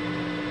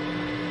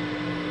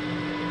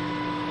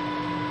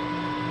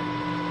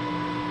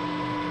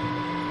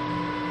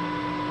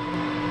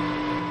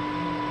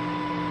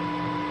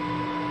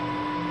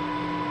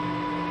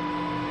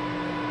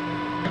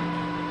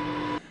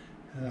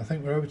 I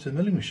think we're over to the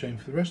milling machine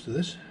for the rest of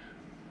this.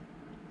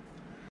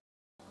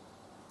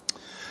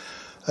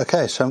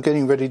 Okay, so I'm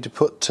getting ready to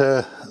put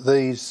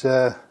these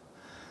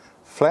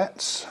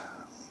flats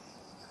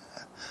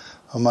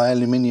on my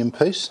aluminium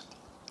piece,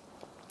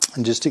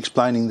 and just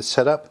explaining the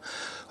setup.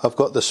 I've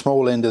got the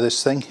small end of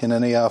this thing in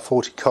an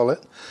ER40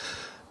 collet,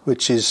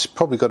 which is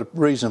probably got a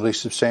reasonably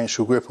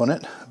substantial grip on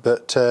it,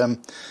 but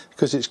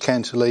because it's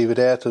cantilevered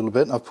out a little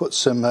bit, I've put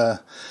some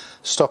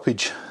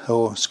stoppage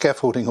or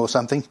scaffolding or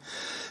something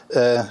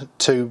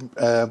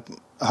to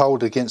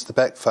hold against the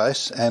back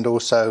face, and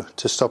also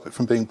to stop it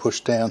from being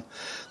pushed down.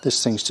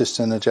 This thing's just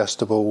an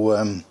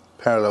adjustable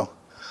parallel.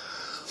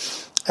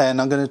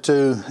 And I'm going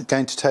to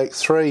take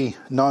 3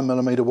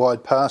 9mm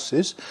wide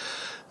passes.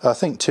 I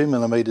think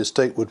 2mm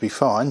deep would be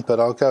fine, but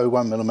I'll go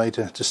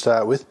 1mm to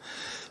start with,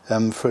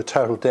 for a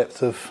total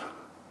depth of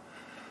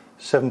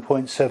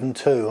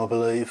 7.72, I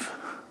believe.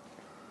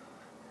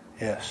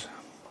 Yes.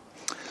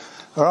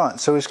 Alright,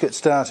 so let's get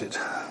started.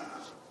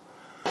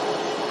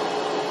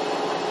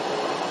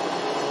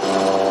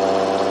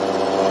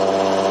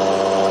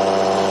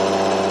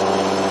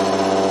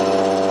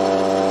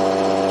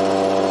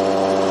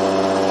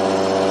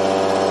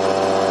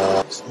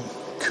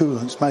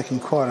 Coolant's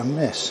making quite a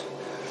mess.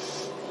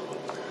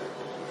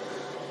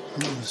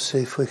 Let's see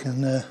if we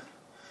can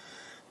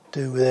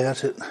do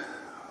without it.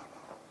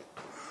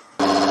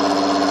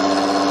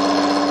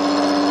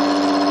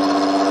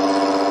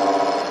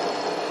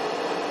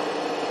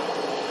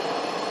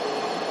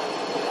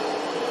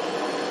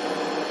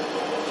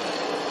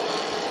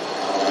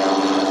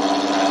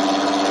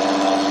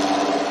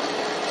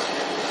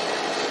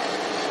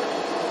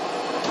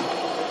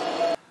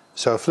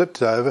 So I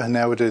flipped it over, and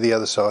now we'll do the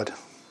other side.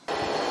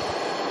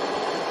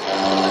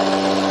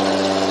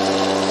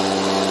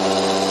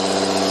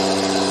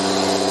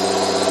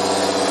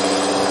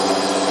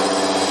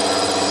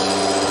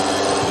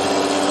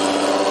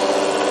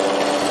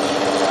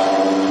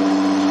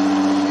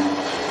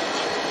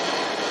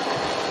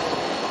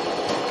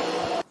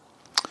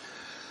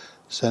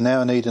 So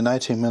now I need an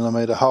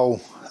 18mm hole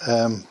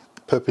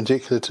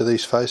perpendicular to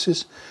these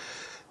faces,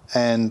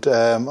 and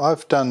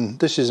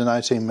this is an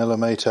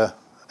 18mm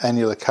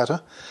annular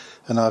cutter,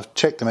 and I've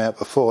checked them out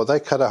before. They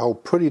cut a hole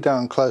pretty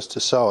darn close to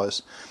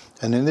size,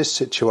 and in this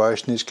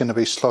situation it's going to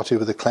be slotted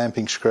with a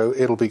clamping screw.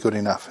 It'll be good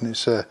enough, and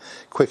it's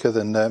quicker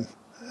than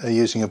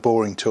using a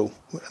boring tool,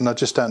 and I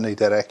just don't need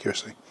that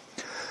accuracy.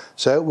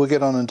 So we'll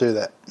get on and do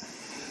that.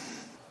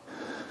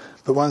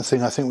 But one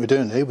thing I think we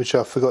do need, which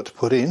I forgot to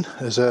put in,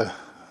 is a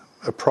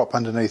prop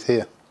underneath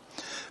here.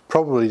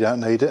 Probably don't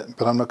need it,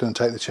 but I'm not going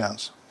to take the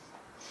chance.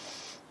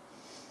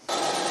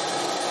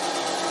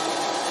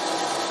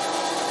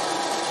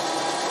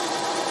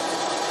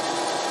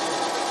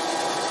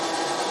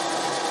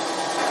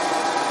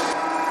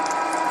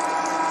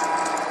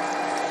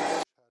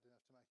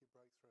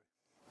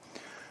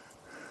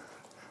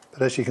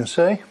 But as you can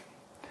see,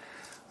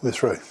 we're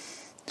through.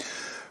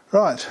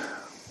 Right,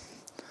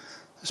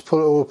 let's pull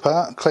it all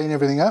apart, clean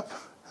everything up,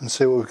 and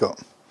see what we've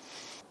got.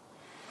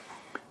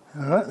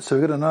 Alright, so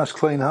we've got a nice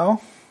clean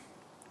hole,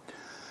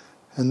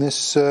 and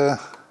this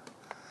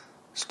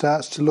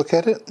starts to look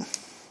at it,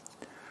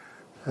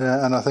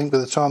 and I think by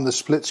the time the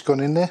split's gone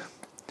in there,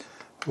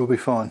 we'll be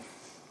fine.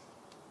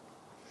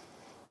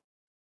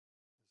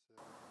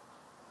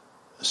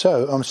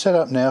 So I'm set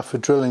up now for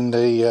drilling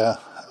the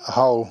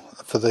hole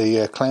for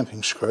the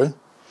clamping screw,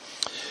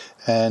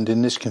 and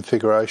in this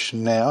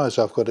configuration now, as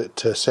I've got it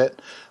set,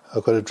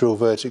 I've got to drill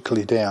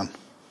vertically down.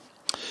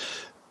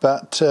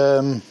 But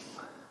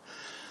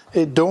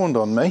it dawned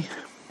on me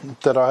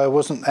that I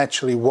wasn't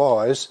actually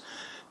wise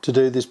to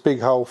do this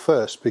big hole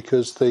first,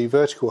 because the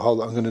vertical hole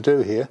that I'm going to do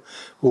here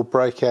will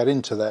break out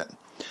into that.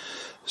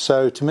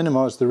 So to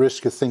minimise the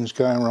risk of things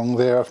going wrong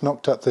there, I've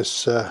knocked up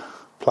this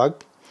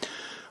plug,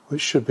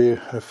 which should be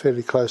a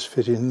fairly close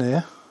fit in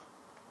there.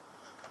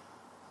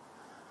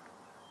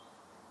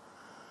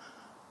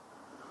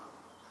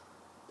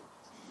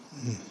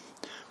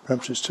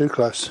 Perhaps it's too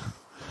close.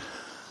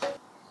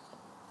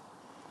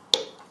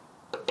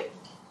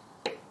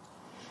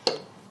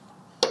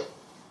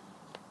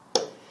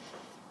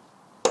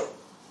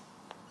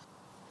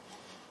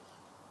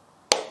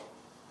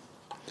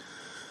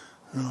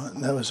 Right,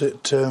 that was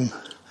it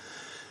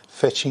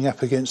fetching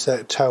up against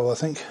that toe, I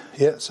think.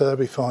 Yeah, so that'll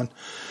be fine.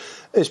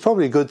 It's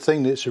probably a good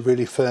thing that it's a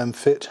really firm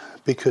fit,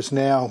 because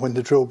now when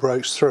the drill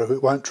breaks through,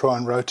 it won't try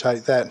and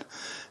rotate that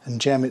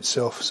and jam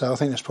itself, so I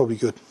think that's probably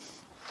good.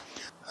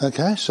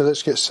 Okay, so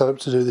let's get set up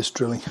to do this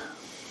drilling.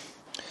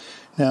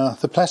 Now,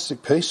 the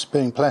plastic piece,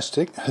 being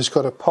plastic, has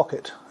got a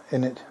pocket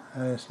in it.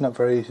 It's not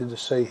very easy to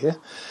see here,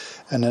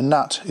 and a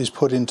nut is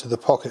put into the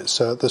pocket,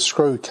 so the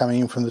screw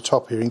coming in from the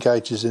top here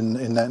engages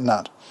in that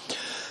nut.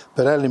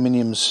 But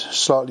aluminium's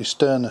slightly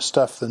sterner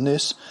stuff than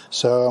this,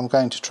 so I'm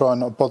going to try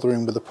not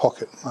bothering with the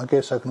pocket. I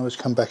guess I can always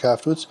come back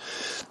afterwards.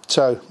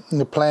 So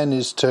the plan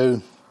is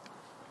to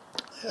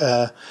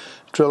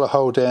drill a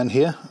hole down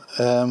here.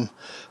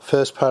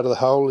 First part of the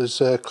hole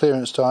is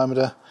clearance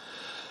diameter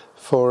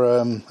for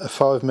a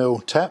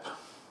 5mm tap,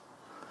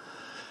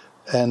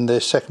 and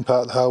the second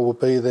part of the hole will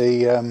be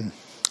the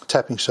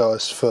tapping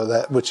size for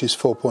that, which is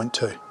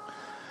 4.2.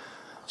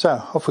 So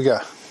off we go.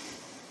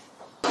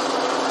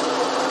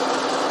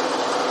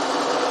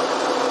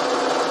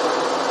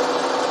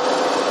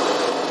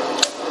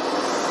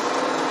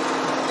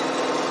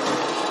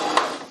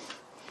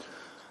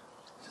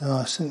 So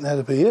I think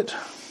that'll be it.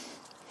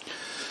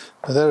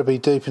 But that'll be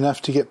deep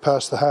enough to get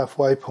past the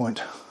halfway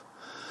point.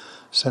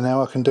 So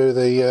now I can do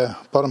the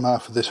bottom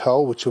half of this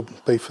hole, which will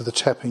be for the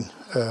tapping,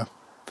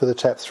 for the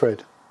tap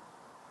thread.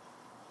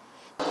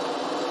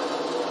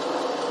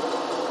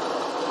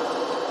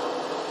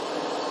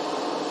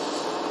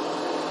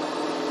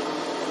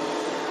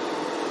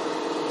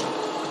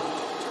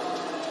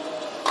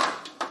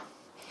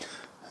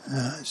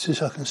 It's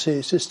just, I can see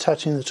it's just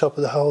touching the top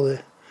of the hole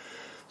there.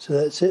 So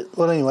that's it.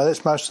 Well, anyway,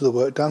 that's most of the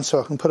work done,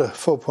 so I can put a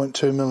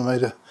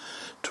 4.2mm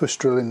twist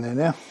drill in there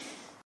now.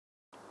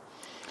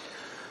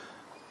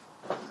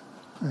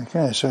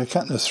 Okay, so I'm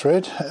cutting the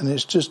thread, and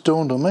it's just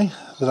dawned on me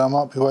that I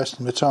might be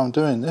wasting my time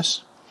doing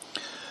this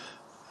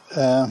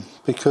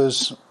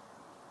because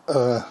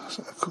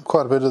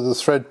quite a bit of the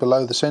thread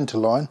below the centre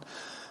line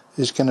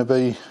is going to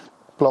be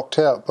blocked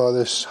out by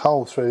this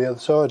hole through the other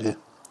side here.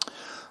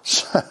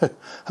 So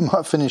I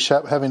might finish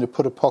up having to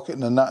put a pocket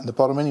and a nut in the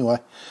bottom anyway.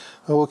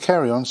 But we'll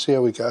carry on, see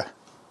how we go.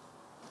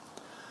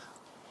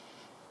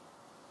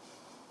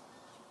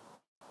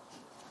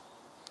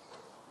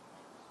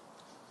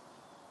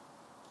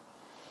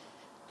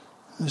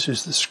 This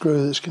is the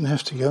screw that's going to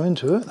have to go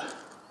into it.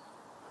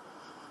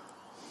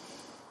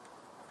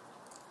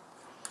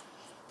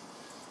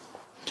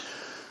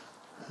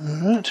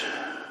 Alright.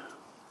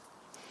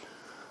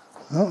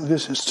 Well, I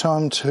guess it's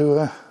time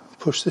to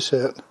push this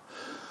out.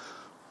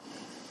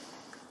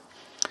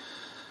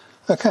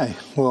 Okay,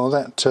 well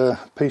that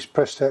piece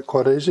pressed out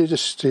quite easy,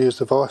 just used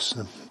the vise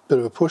and a bit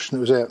of a push and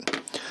it was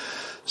out.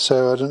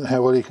 So I don't know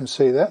how well you can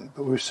see that,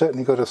 but we've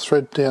certainly got a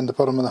thread down the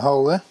bottom of the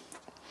hole there.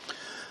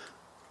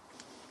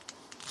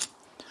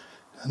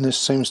 And this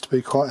seems to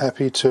be quite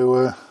happy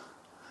to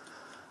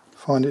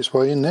find its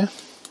way in there.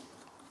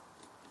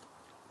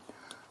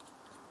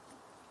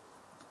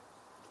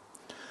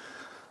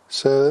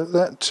 So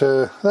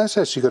that's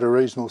actually got a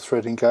reasonable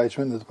thread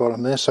engagement at the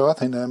bottom there, so I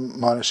think that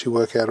might actually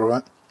work out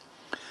alright.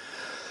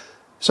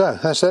 So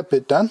that's that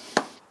bit done.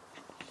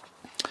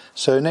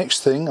 So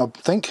next thing I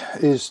think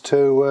is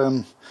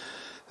to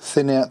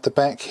thin out the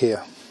back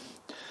here.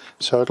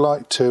 So I'd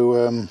like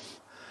to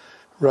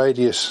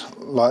radius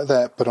like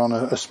that, but on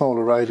a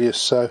smaller radius,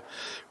 so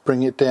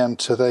bring it down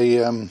to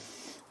the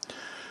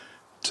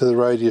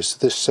radius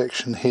of this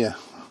section here.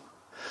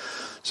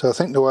 So I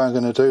think the way I'm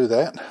going to do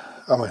that,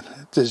 I mean,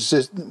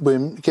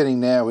 we're getting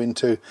now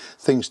into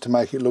things to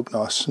make it look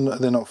nice.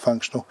 They're not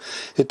functional.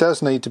 It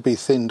does need to be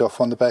thinned off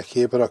on the back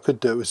here, but I could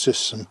do it with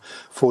just some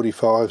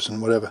 45s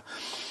and whatever.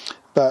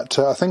 But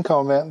I think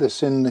I'll mount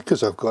this in,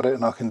 because I've got it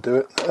and I can do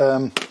it,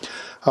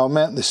 I'll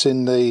mount this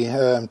in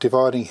the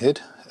dividing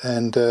head,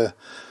 and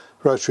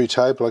rotary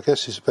table I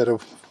guess is better,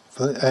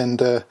 and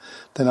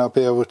then I'll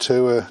be able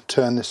to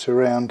turn this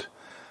around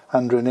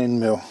under an end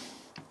mill.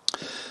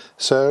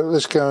 So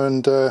let's go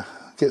and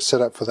get set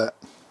up for that.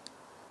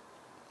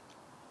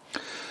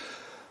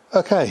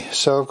 Okay,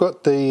 so I've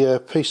got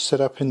the piece set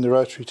up in the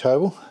rotary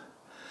table,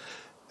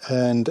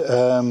 and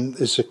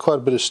there's quite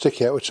a bit of stick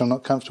out which I'm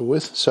not comfortable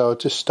with, so I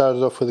just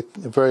started off with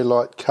a very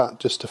light cut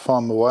just to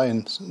find my way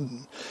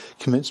and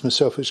convince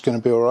myself it's going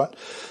to be alright.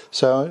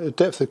 So the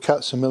depth of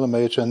cut's 1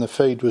 millimetre and the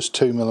feed was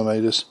 2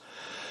 millimetres.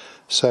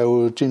 So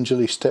we'll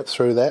gingerly step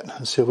through that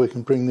and see if we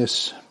can bring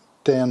this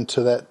down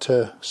to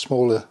that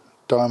smaller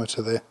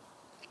diameter there.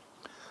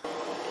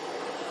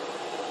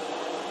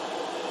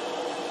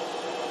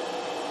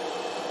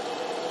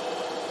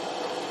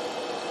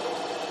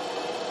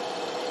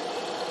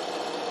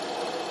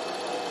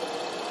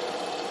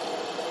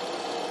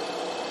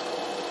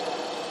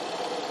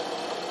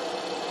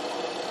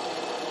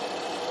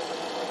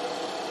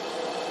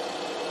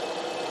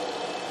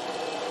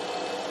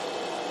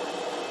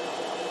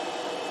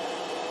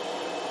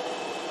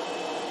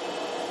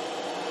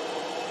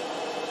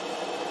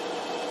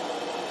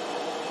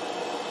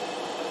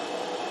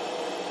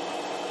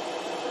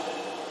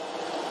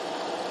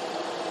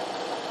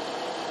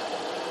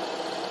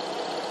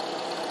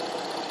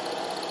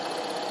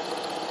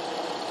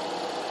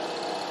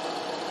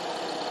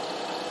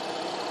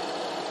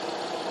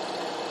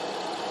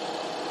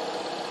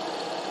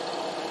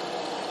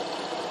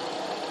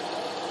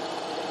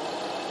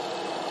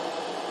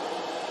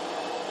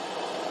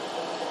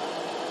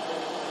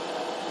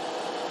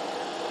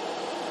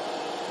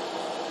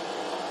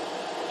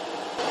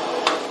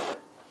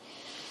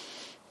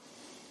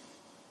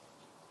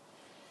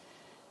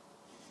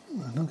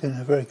 I'm not getting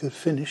a very good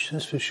finish,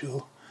 that's for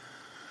sure.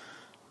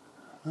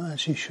 I'm not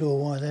actually sure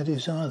why that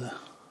is either.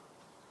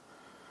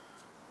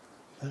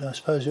 But I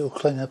suppose it'll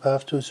clean up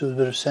afterwards with a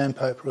bit of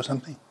sandpaper or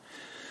something.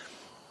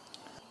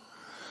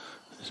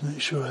 Just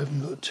make sure I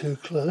haven't got too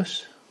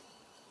close.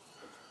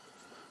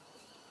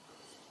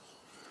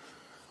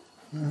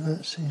 No,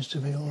 that seems to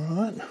be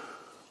alright.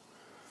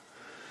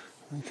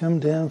 We come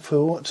down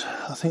for what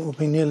I think will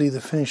be nearly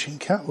the finishing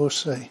cut, we'll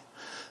see.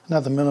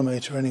 Another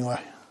millimetre anyway.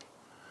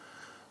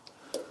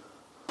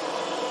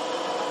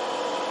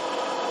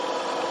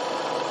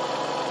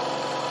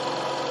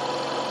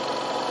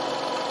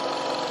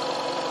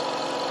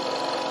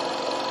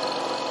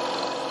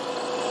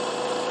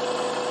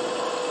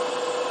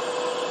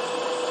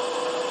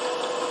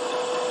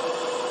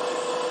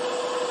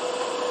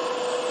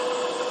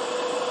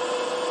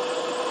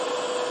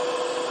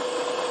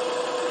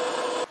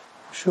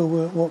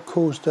 sure what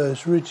caused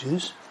those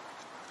ridges.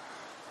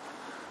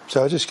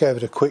 So I just gave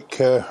it a quick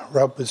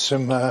rub with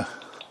some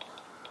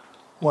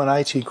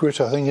 180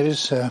 grit, I think it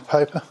is,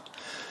 paper,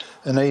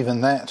 and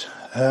even that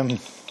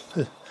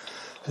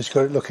has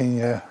got it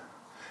looking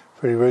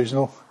pretty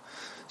reasonable.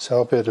 So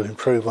I'll be able to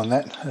improve on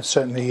that. It's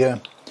certainly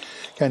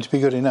going to be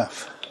good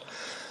enough.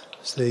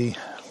 The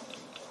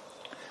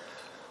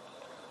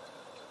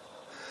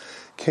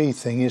key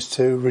thing is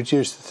to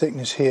reduce the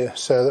thickness here,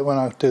 so that when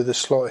I do the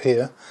slot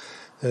here,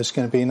 there's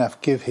going to be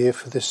enough give here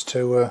for this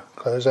to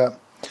close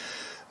up.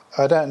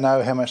 I don't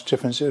know how much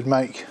difference it would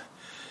make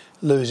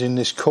losing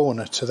this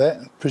corner to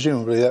that.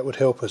 Presumably that would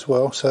help as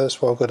well, so that's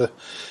why I've got to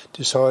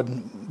decide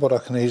what I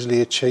can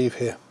easily achieve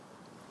here.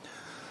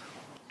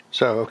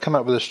 So I've come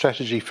up with a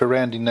strategy for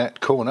rounding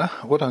that corner.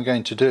 What I'm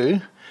going to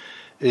do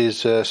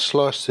is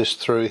slice this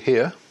through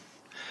here,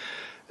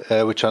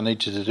 which I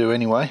needed to do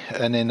anyway,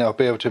 and then I'll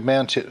be able to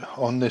mount it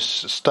on this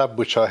stub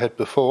which I had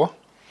before,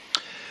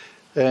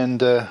 and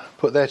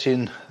put that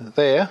in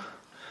there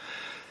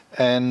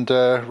and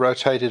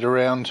rotate it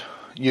around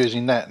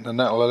using that, and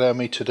that will allow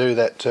me to do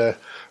that,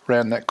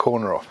 round that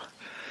corner off.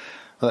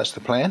 Well, that's the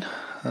plan.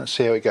 Let's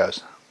see how it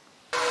goes.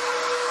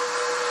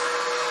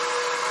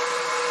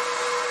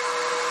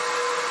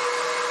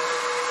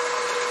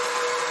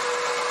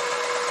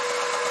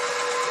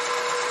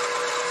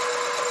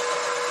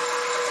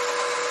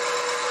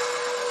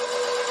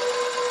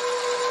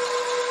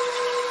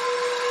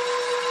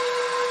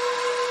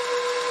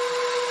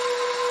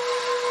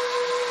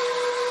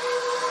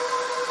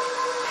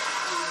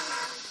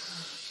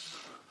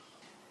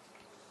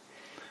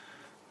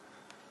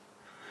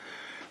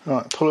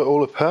 Right, pull it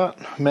all apart,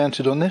 mount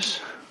it on this,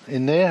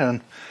 in there,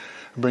 and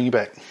bring it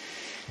back.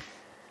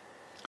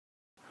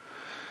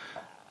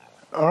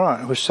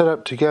 Alright, we're set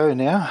up to go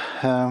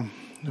now.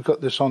 We've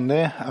got this on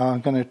there. I'm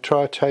going to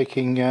try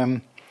taking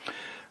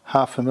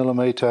 0.5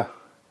 millimetre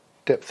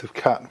depth of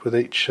cut with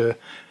each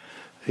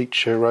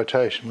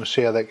rotation. We'll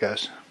see how that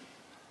goes.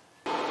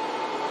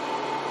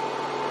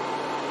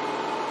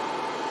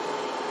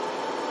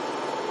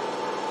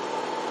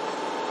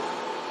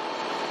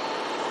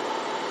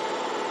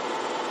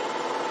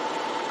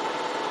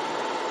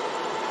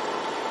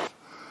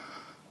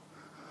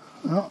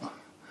 Well,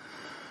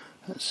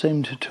 that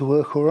seemed to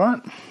work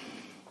alright.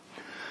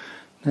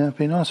 Now it'd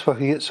be nice if I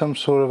could get some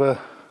sort of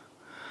a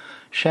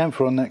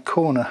chamfer on that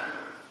corner.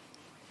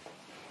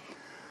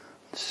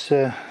 Let's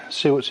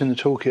see what's in the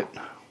toolkit.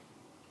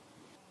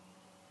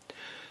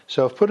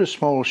 So I've put a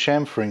small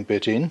chamfering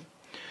bit in,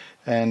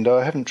 and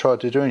I haven't tried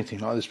to do anything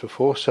like this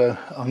before, so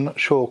I'm not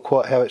sure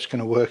quite how it's going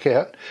to work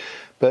out,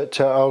 but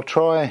I'll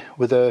try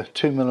with a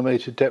 2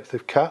 millimetre depth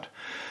of cut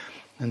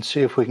and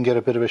see if we can get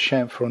a bit of a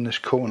chamfer on this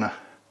corner.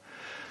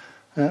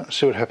 Let's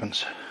see what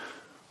happens.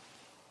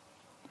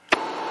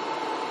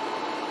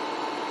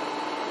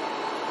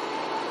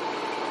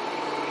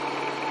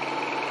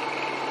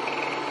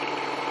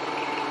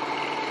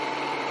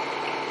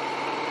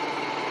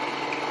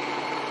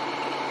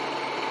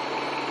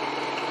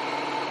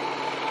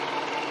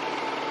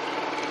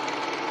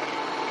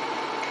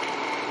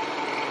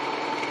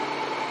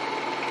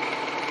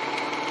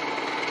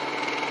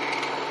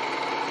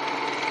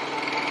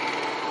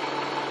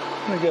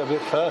 I'm going to go a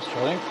bit faster,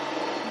 I think.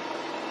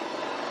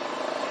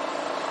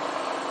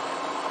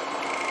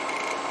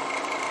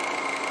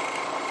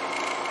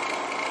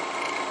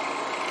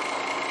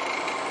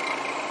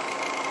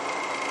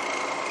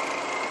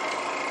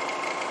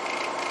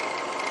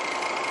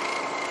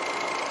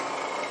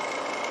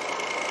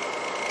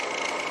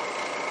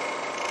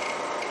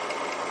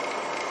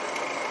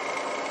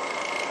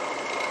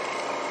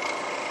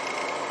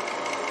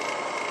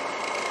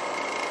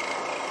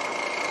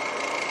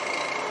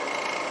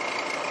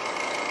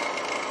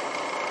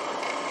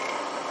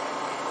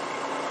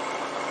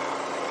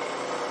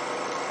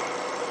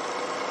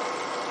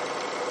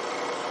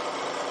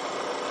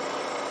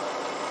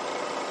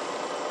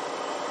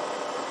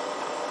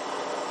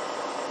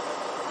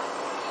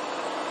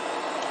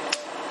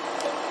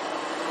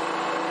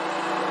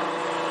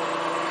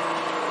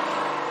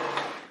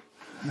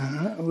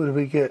 What do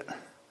we get?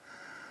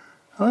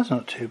 Oh, that's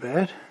not too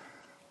bad.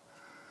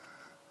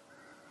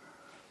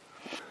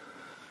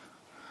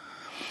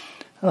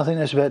 I think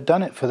that's about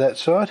done it for that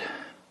side.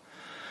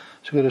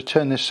 So we've got to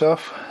turn this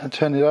off and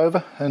turn it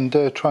over and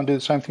try and do the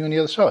same thing on the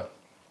other side.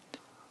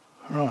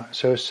 Right,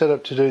 so it's set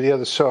up to do the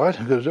other side.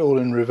 I've got it all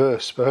in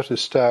reverse, but I have to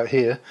start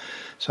here,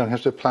 so I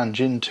have to plunge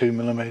in 2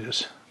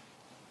 millimetres.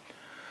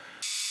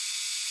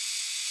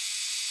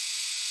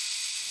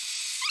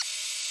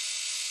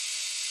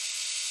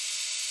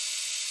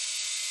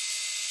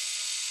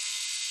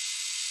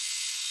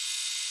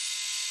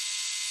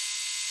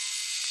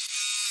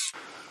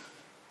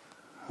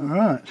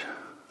 Alright,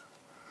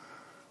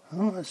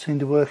 well, that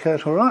seemed to work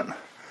out alright. At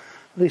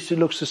least it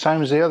looks the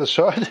same as the other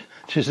side,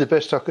 which is the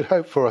best I could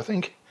hope for, I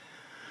think.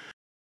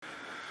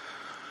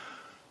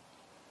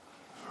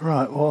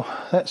 Right, well,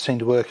 that seemed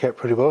to work out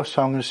pretty well,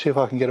 so I'm going to see if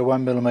I can get a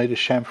 1 millimetre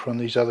chamfer on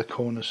these other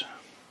corners.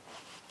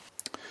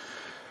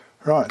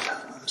 Right,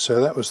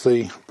 so that was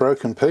the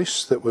broken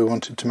piece that we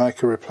wanted to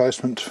make a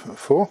replacement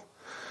for.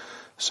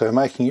 So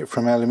making it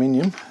from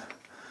aluminium,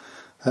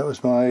 that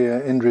was my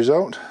end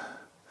result.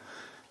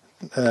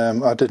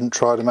 I didn't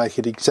try to make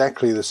it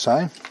exactly the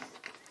same.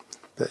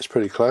 That's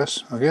pretty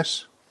close, I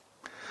guess.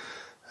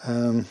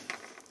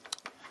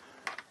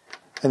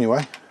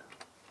 Anyway,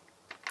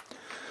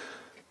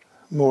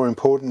 more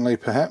importantly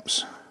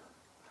perhaps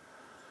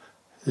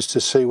is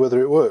to see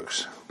whether it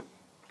works.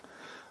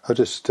 I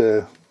just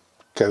gave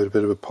it a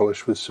bit of a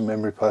polish with some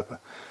emery paper.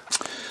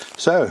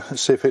 So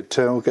let's see if it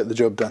will get the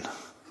job done.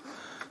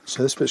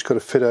 So this bit's got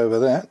to fit over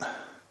that.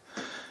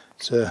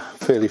 It's a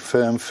fairly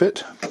firm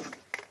fit,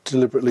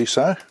 deliberately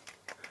so.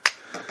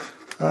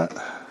 Right,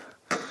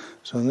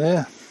 it's on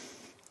there,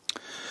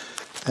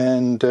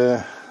 and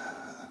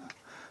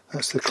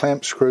that's the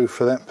clamp screw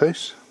for that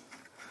piece.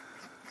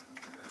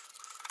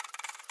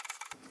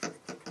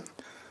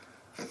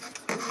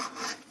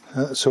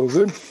 That's all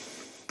good.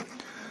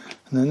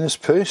 And then this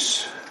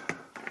piece,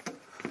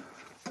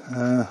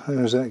 where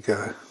does that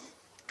go?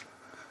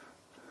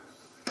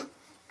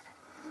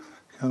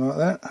 Go like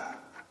that?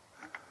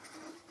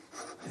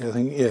 Yeah, I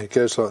think, yeah, it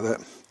goes like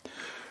that.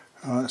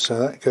 Alright, so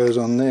that goes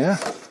on there,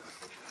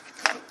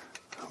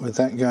 with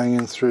that going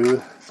in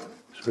through,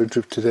 sort of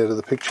drifted out of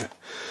the picture.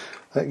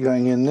 That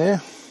going in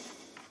there.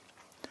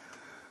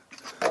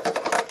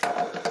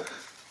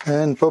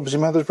 And Bob's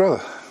your mother's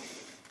brother.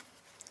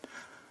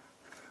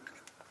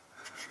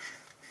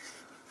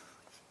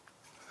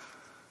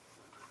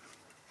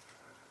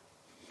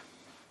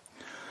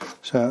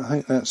 So I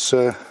think that's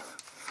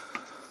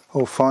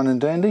all fine and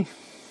dandy.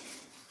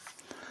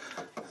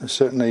 It'll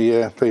certainly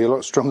be a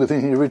lot stronger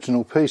than the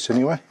original piece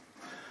anyway.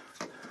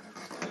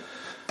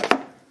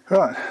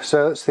 Right,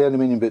 so that's the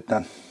aluminium bit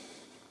done.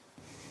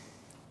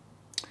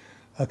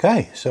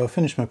 Okay, so I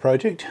finished my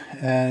project.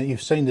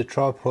 You've seen the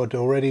tripod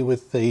already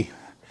with the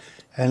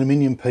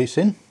aluminium piece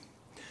in,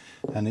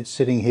 and it's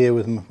sitting here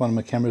with one of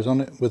my cameras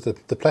on it with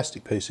the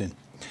plastic piece in.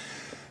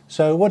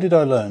 So what did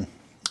I learn?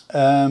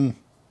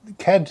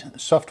 CAD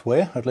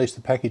software, at least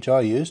the package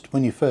I used,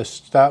 when you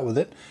first start with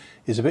it,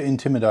 is a bit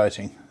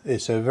intimidating.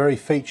 It's a very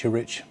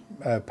feature-rich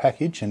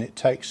package, and it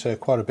takes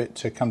quite a bit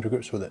to come to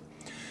grips with it.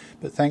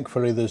 But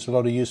thankfully there's a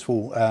lot of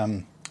useful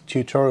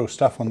tutorial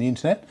stuff on the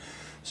internet,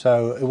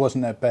 so it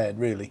wasn't that bad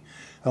really.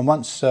 And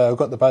once I've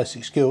got the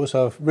basic skills,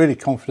 I'm really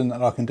confident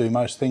that I can do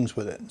most things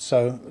with it.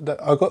 So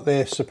I got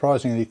there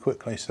surprisingly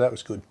quickly, so that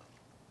was good.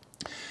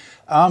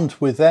 Armed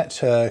with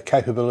that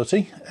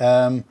capability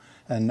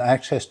and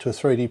access to a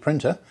 3D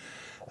printer,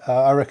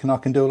 I reckon I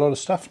can do a lot of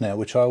stuff now,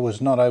 which I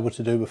was not able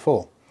to do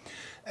before.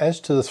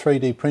 As to the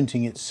 3D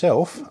printing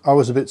itself, I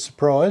was a bit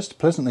surprised,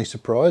 pleasantly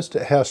surprised,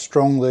 at how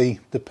strong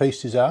the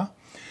pieces are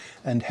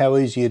and how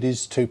easy it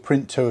is to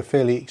print to a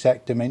fairly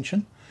exact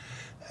dimension.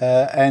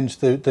 And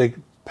the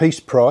piece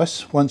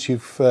price, once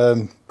you've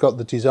got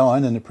the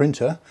design and the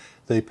printer,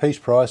 the piece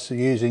price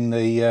using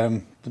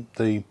the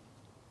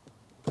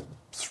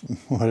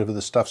whatever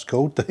the stuff's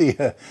called,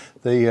 the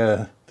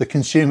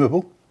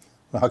consumable,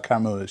 I can't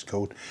remember what it's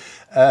called.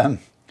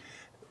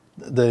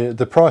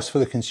 The price for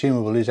the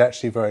consumable is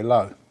actually very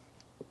low.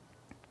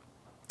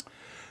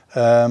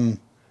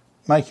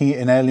 Making it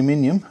in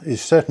aluminium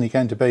is certainly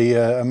going to be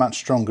a much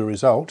stronger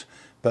result,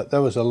 but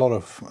there was a lot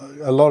of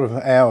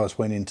hours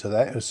went into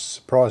that. It was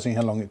surprising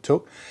how long it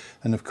took,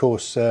 and of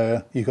course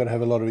you've got to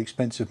have a lot of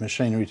expensive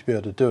machinery to be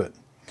able to do it.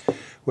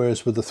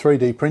 Whereas with the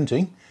 3D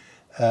printing,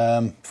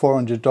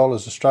 $400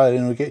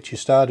 Australian will get you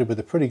started with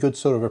a pretty good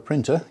sort of a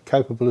printer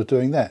capable of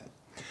doing that.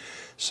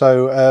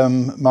 So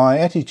my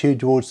attitude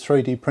towards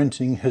 3D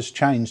printing has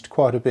changed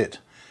quite a bit,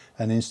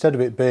 and instead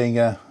of it being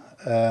a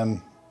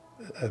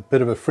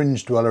bit of a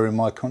fringe dweller in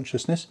my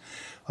consciousness,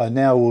 I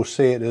now will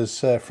see it as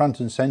front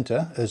and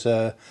centre as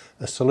a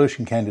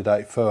solution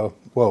candidate for,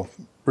 well,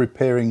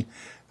 repairing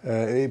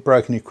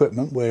broken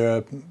equipment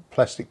where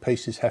plastic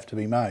pieces have to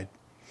be made.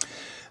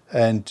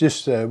 And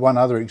just one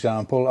other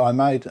example, I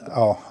made,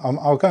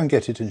 I'll go and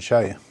get it and show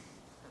you.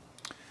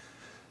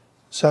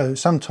 So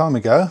some time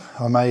ago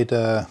I made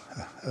a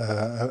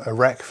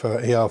rack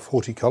for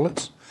ER40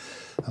 collets,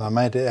 and I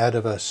made it out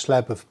of a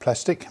slab of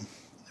plastic,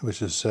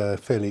 which is a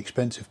fairly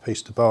expensive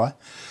piece to buy,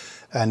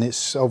 and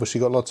it's obviously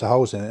got lots of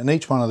holes in it, and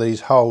each one of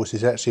these holes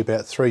is actually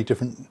about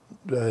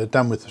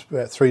done with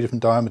about three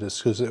different diameters,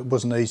 because it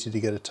wasn't easy to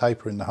get a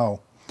taper in the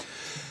hole.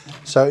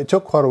 So it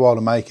took quite a while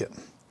to make it.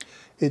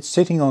 It's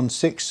sitting on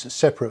 6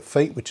 separate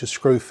feet which are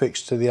screw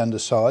fixed to the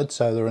underside,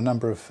 so there are a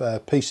number of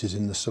pieces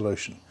in the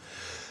solution.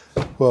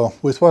 Well,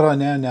 with what I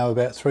now know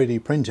about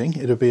 3D printing,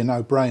 it'll be a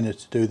no-brainer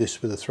to do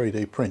this with a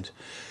 3D print.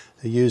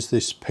 They use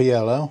this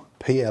PLA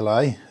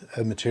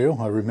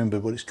material, I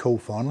remembered what it's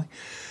called finally,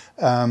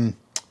 and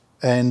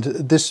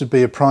this would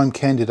be a prime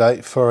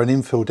candidate for an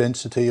infill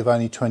density of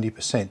only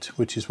 20%,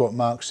 which is what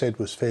Mark said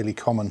was fairly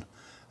common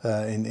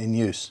in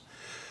use.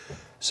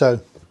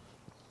 So,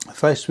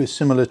 faced with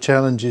similar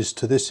challenges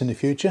to this in the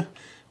future,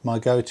 my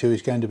go-to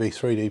is going to be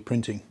 3D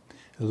printing,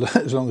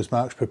 as long as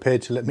Mark's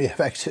prepared to let me have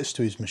access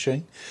to his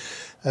machine.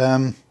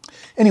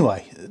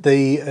 Anyway,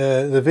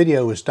 the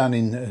video was done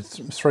in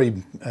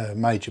three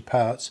major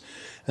parts,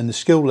 and the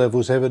skill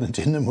levels evident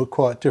in them were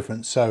quite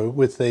different. So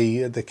with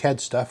the CAD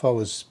stuff, I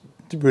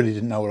really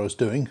didn't know what I was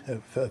doing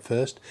at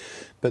first,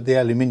 but the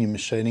aluminium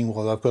machining,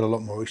 well, I've got a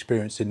lot more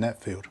experience in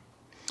that field.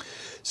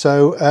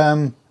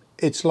 So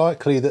it's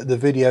likely that the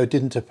video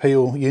didn't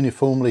appeal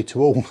uniformly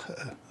to all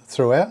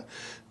throughout,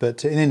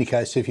 but in any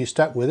case, if you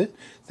stuck with it,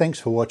 thanks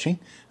for watching.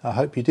 I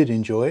hope you did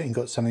enjoy it and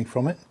got something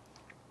from it.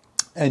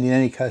 And in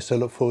any case, I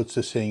look forward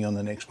to seeing you on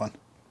the next one.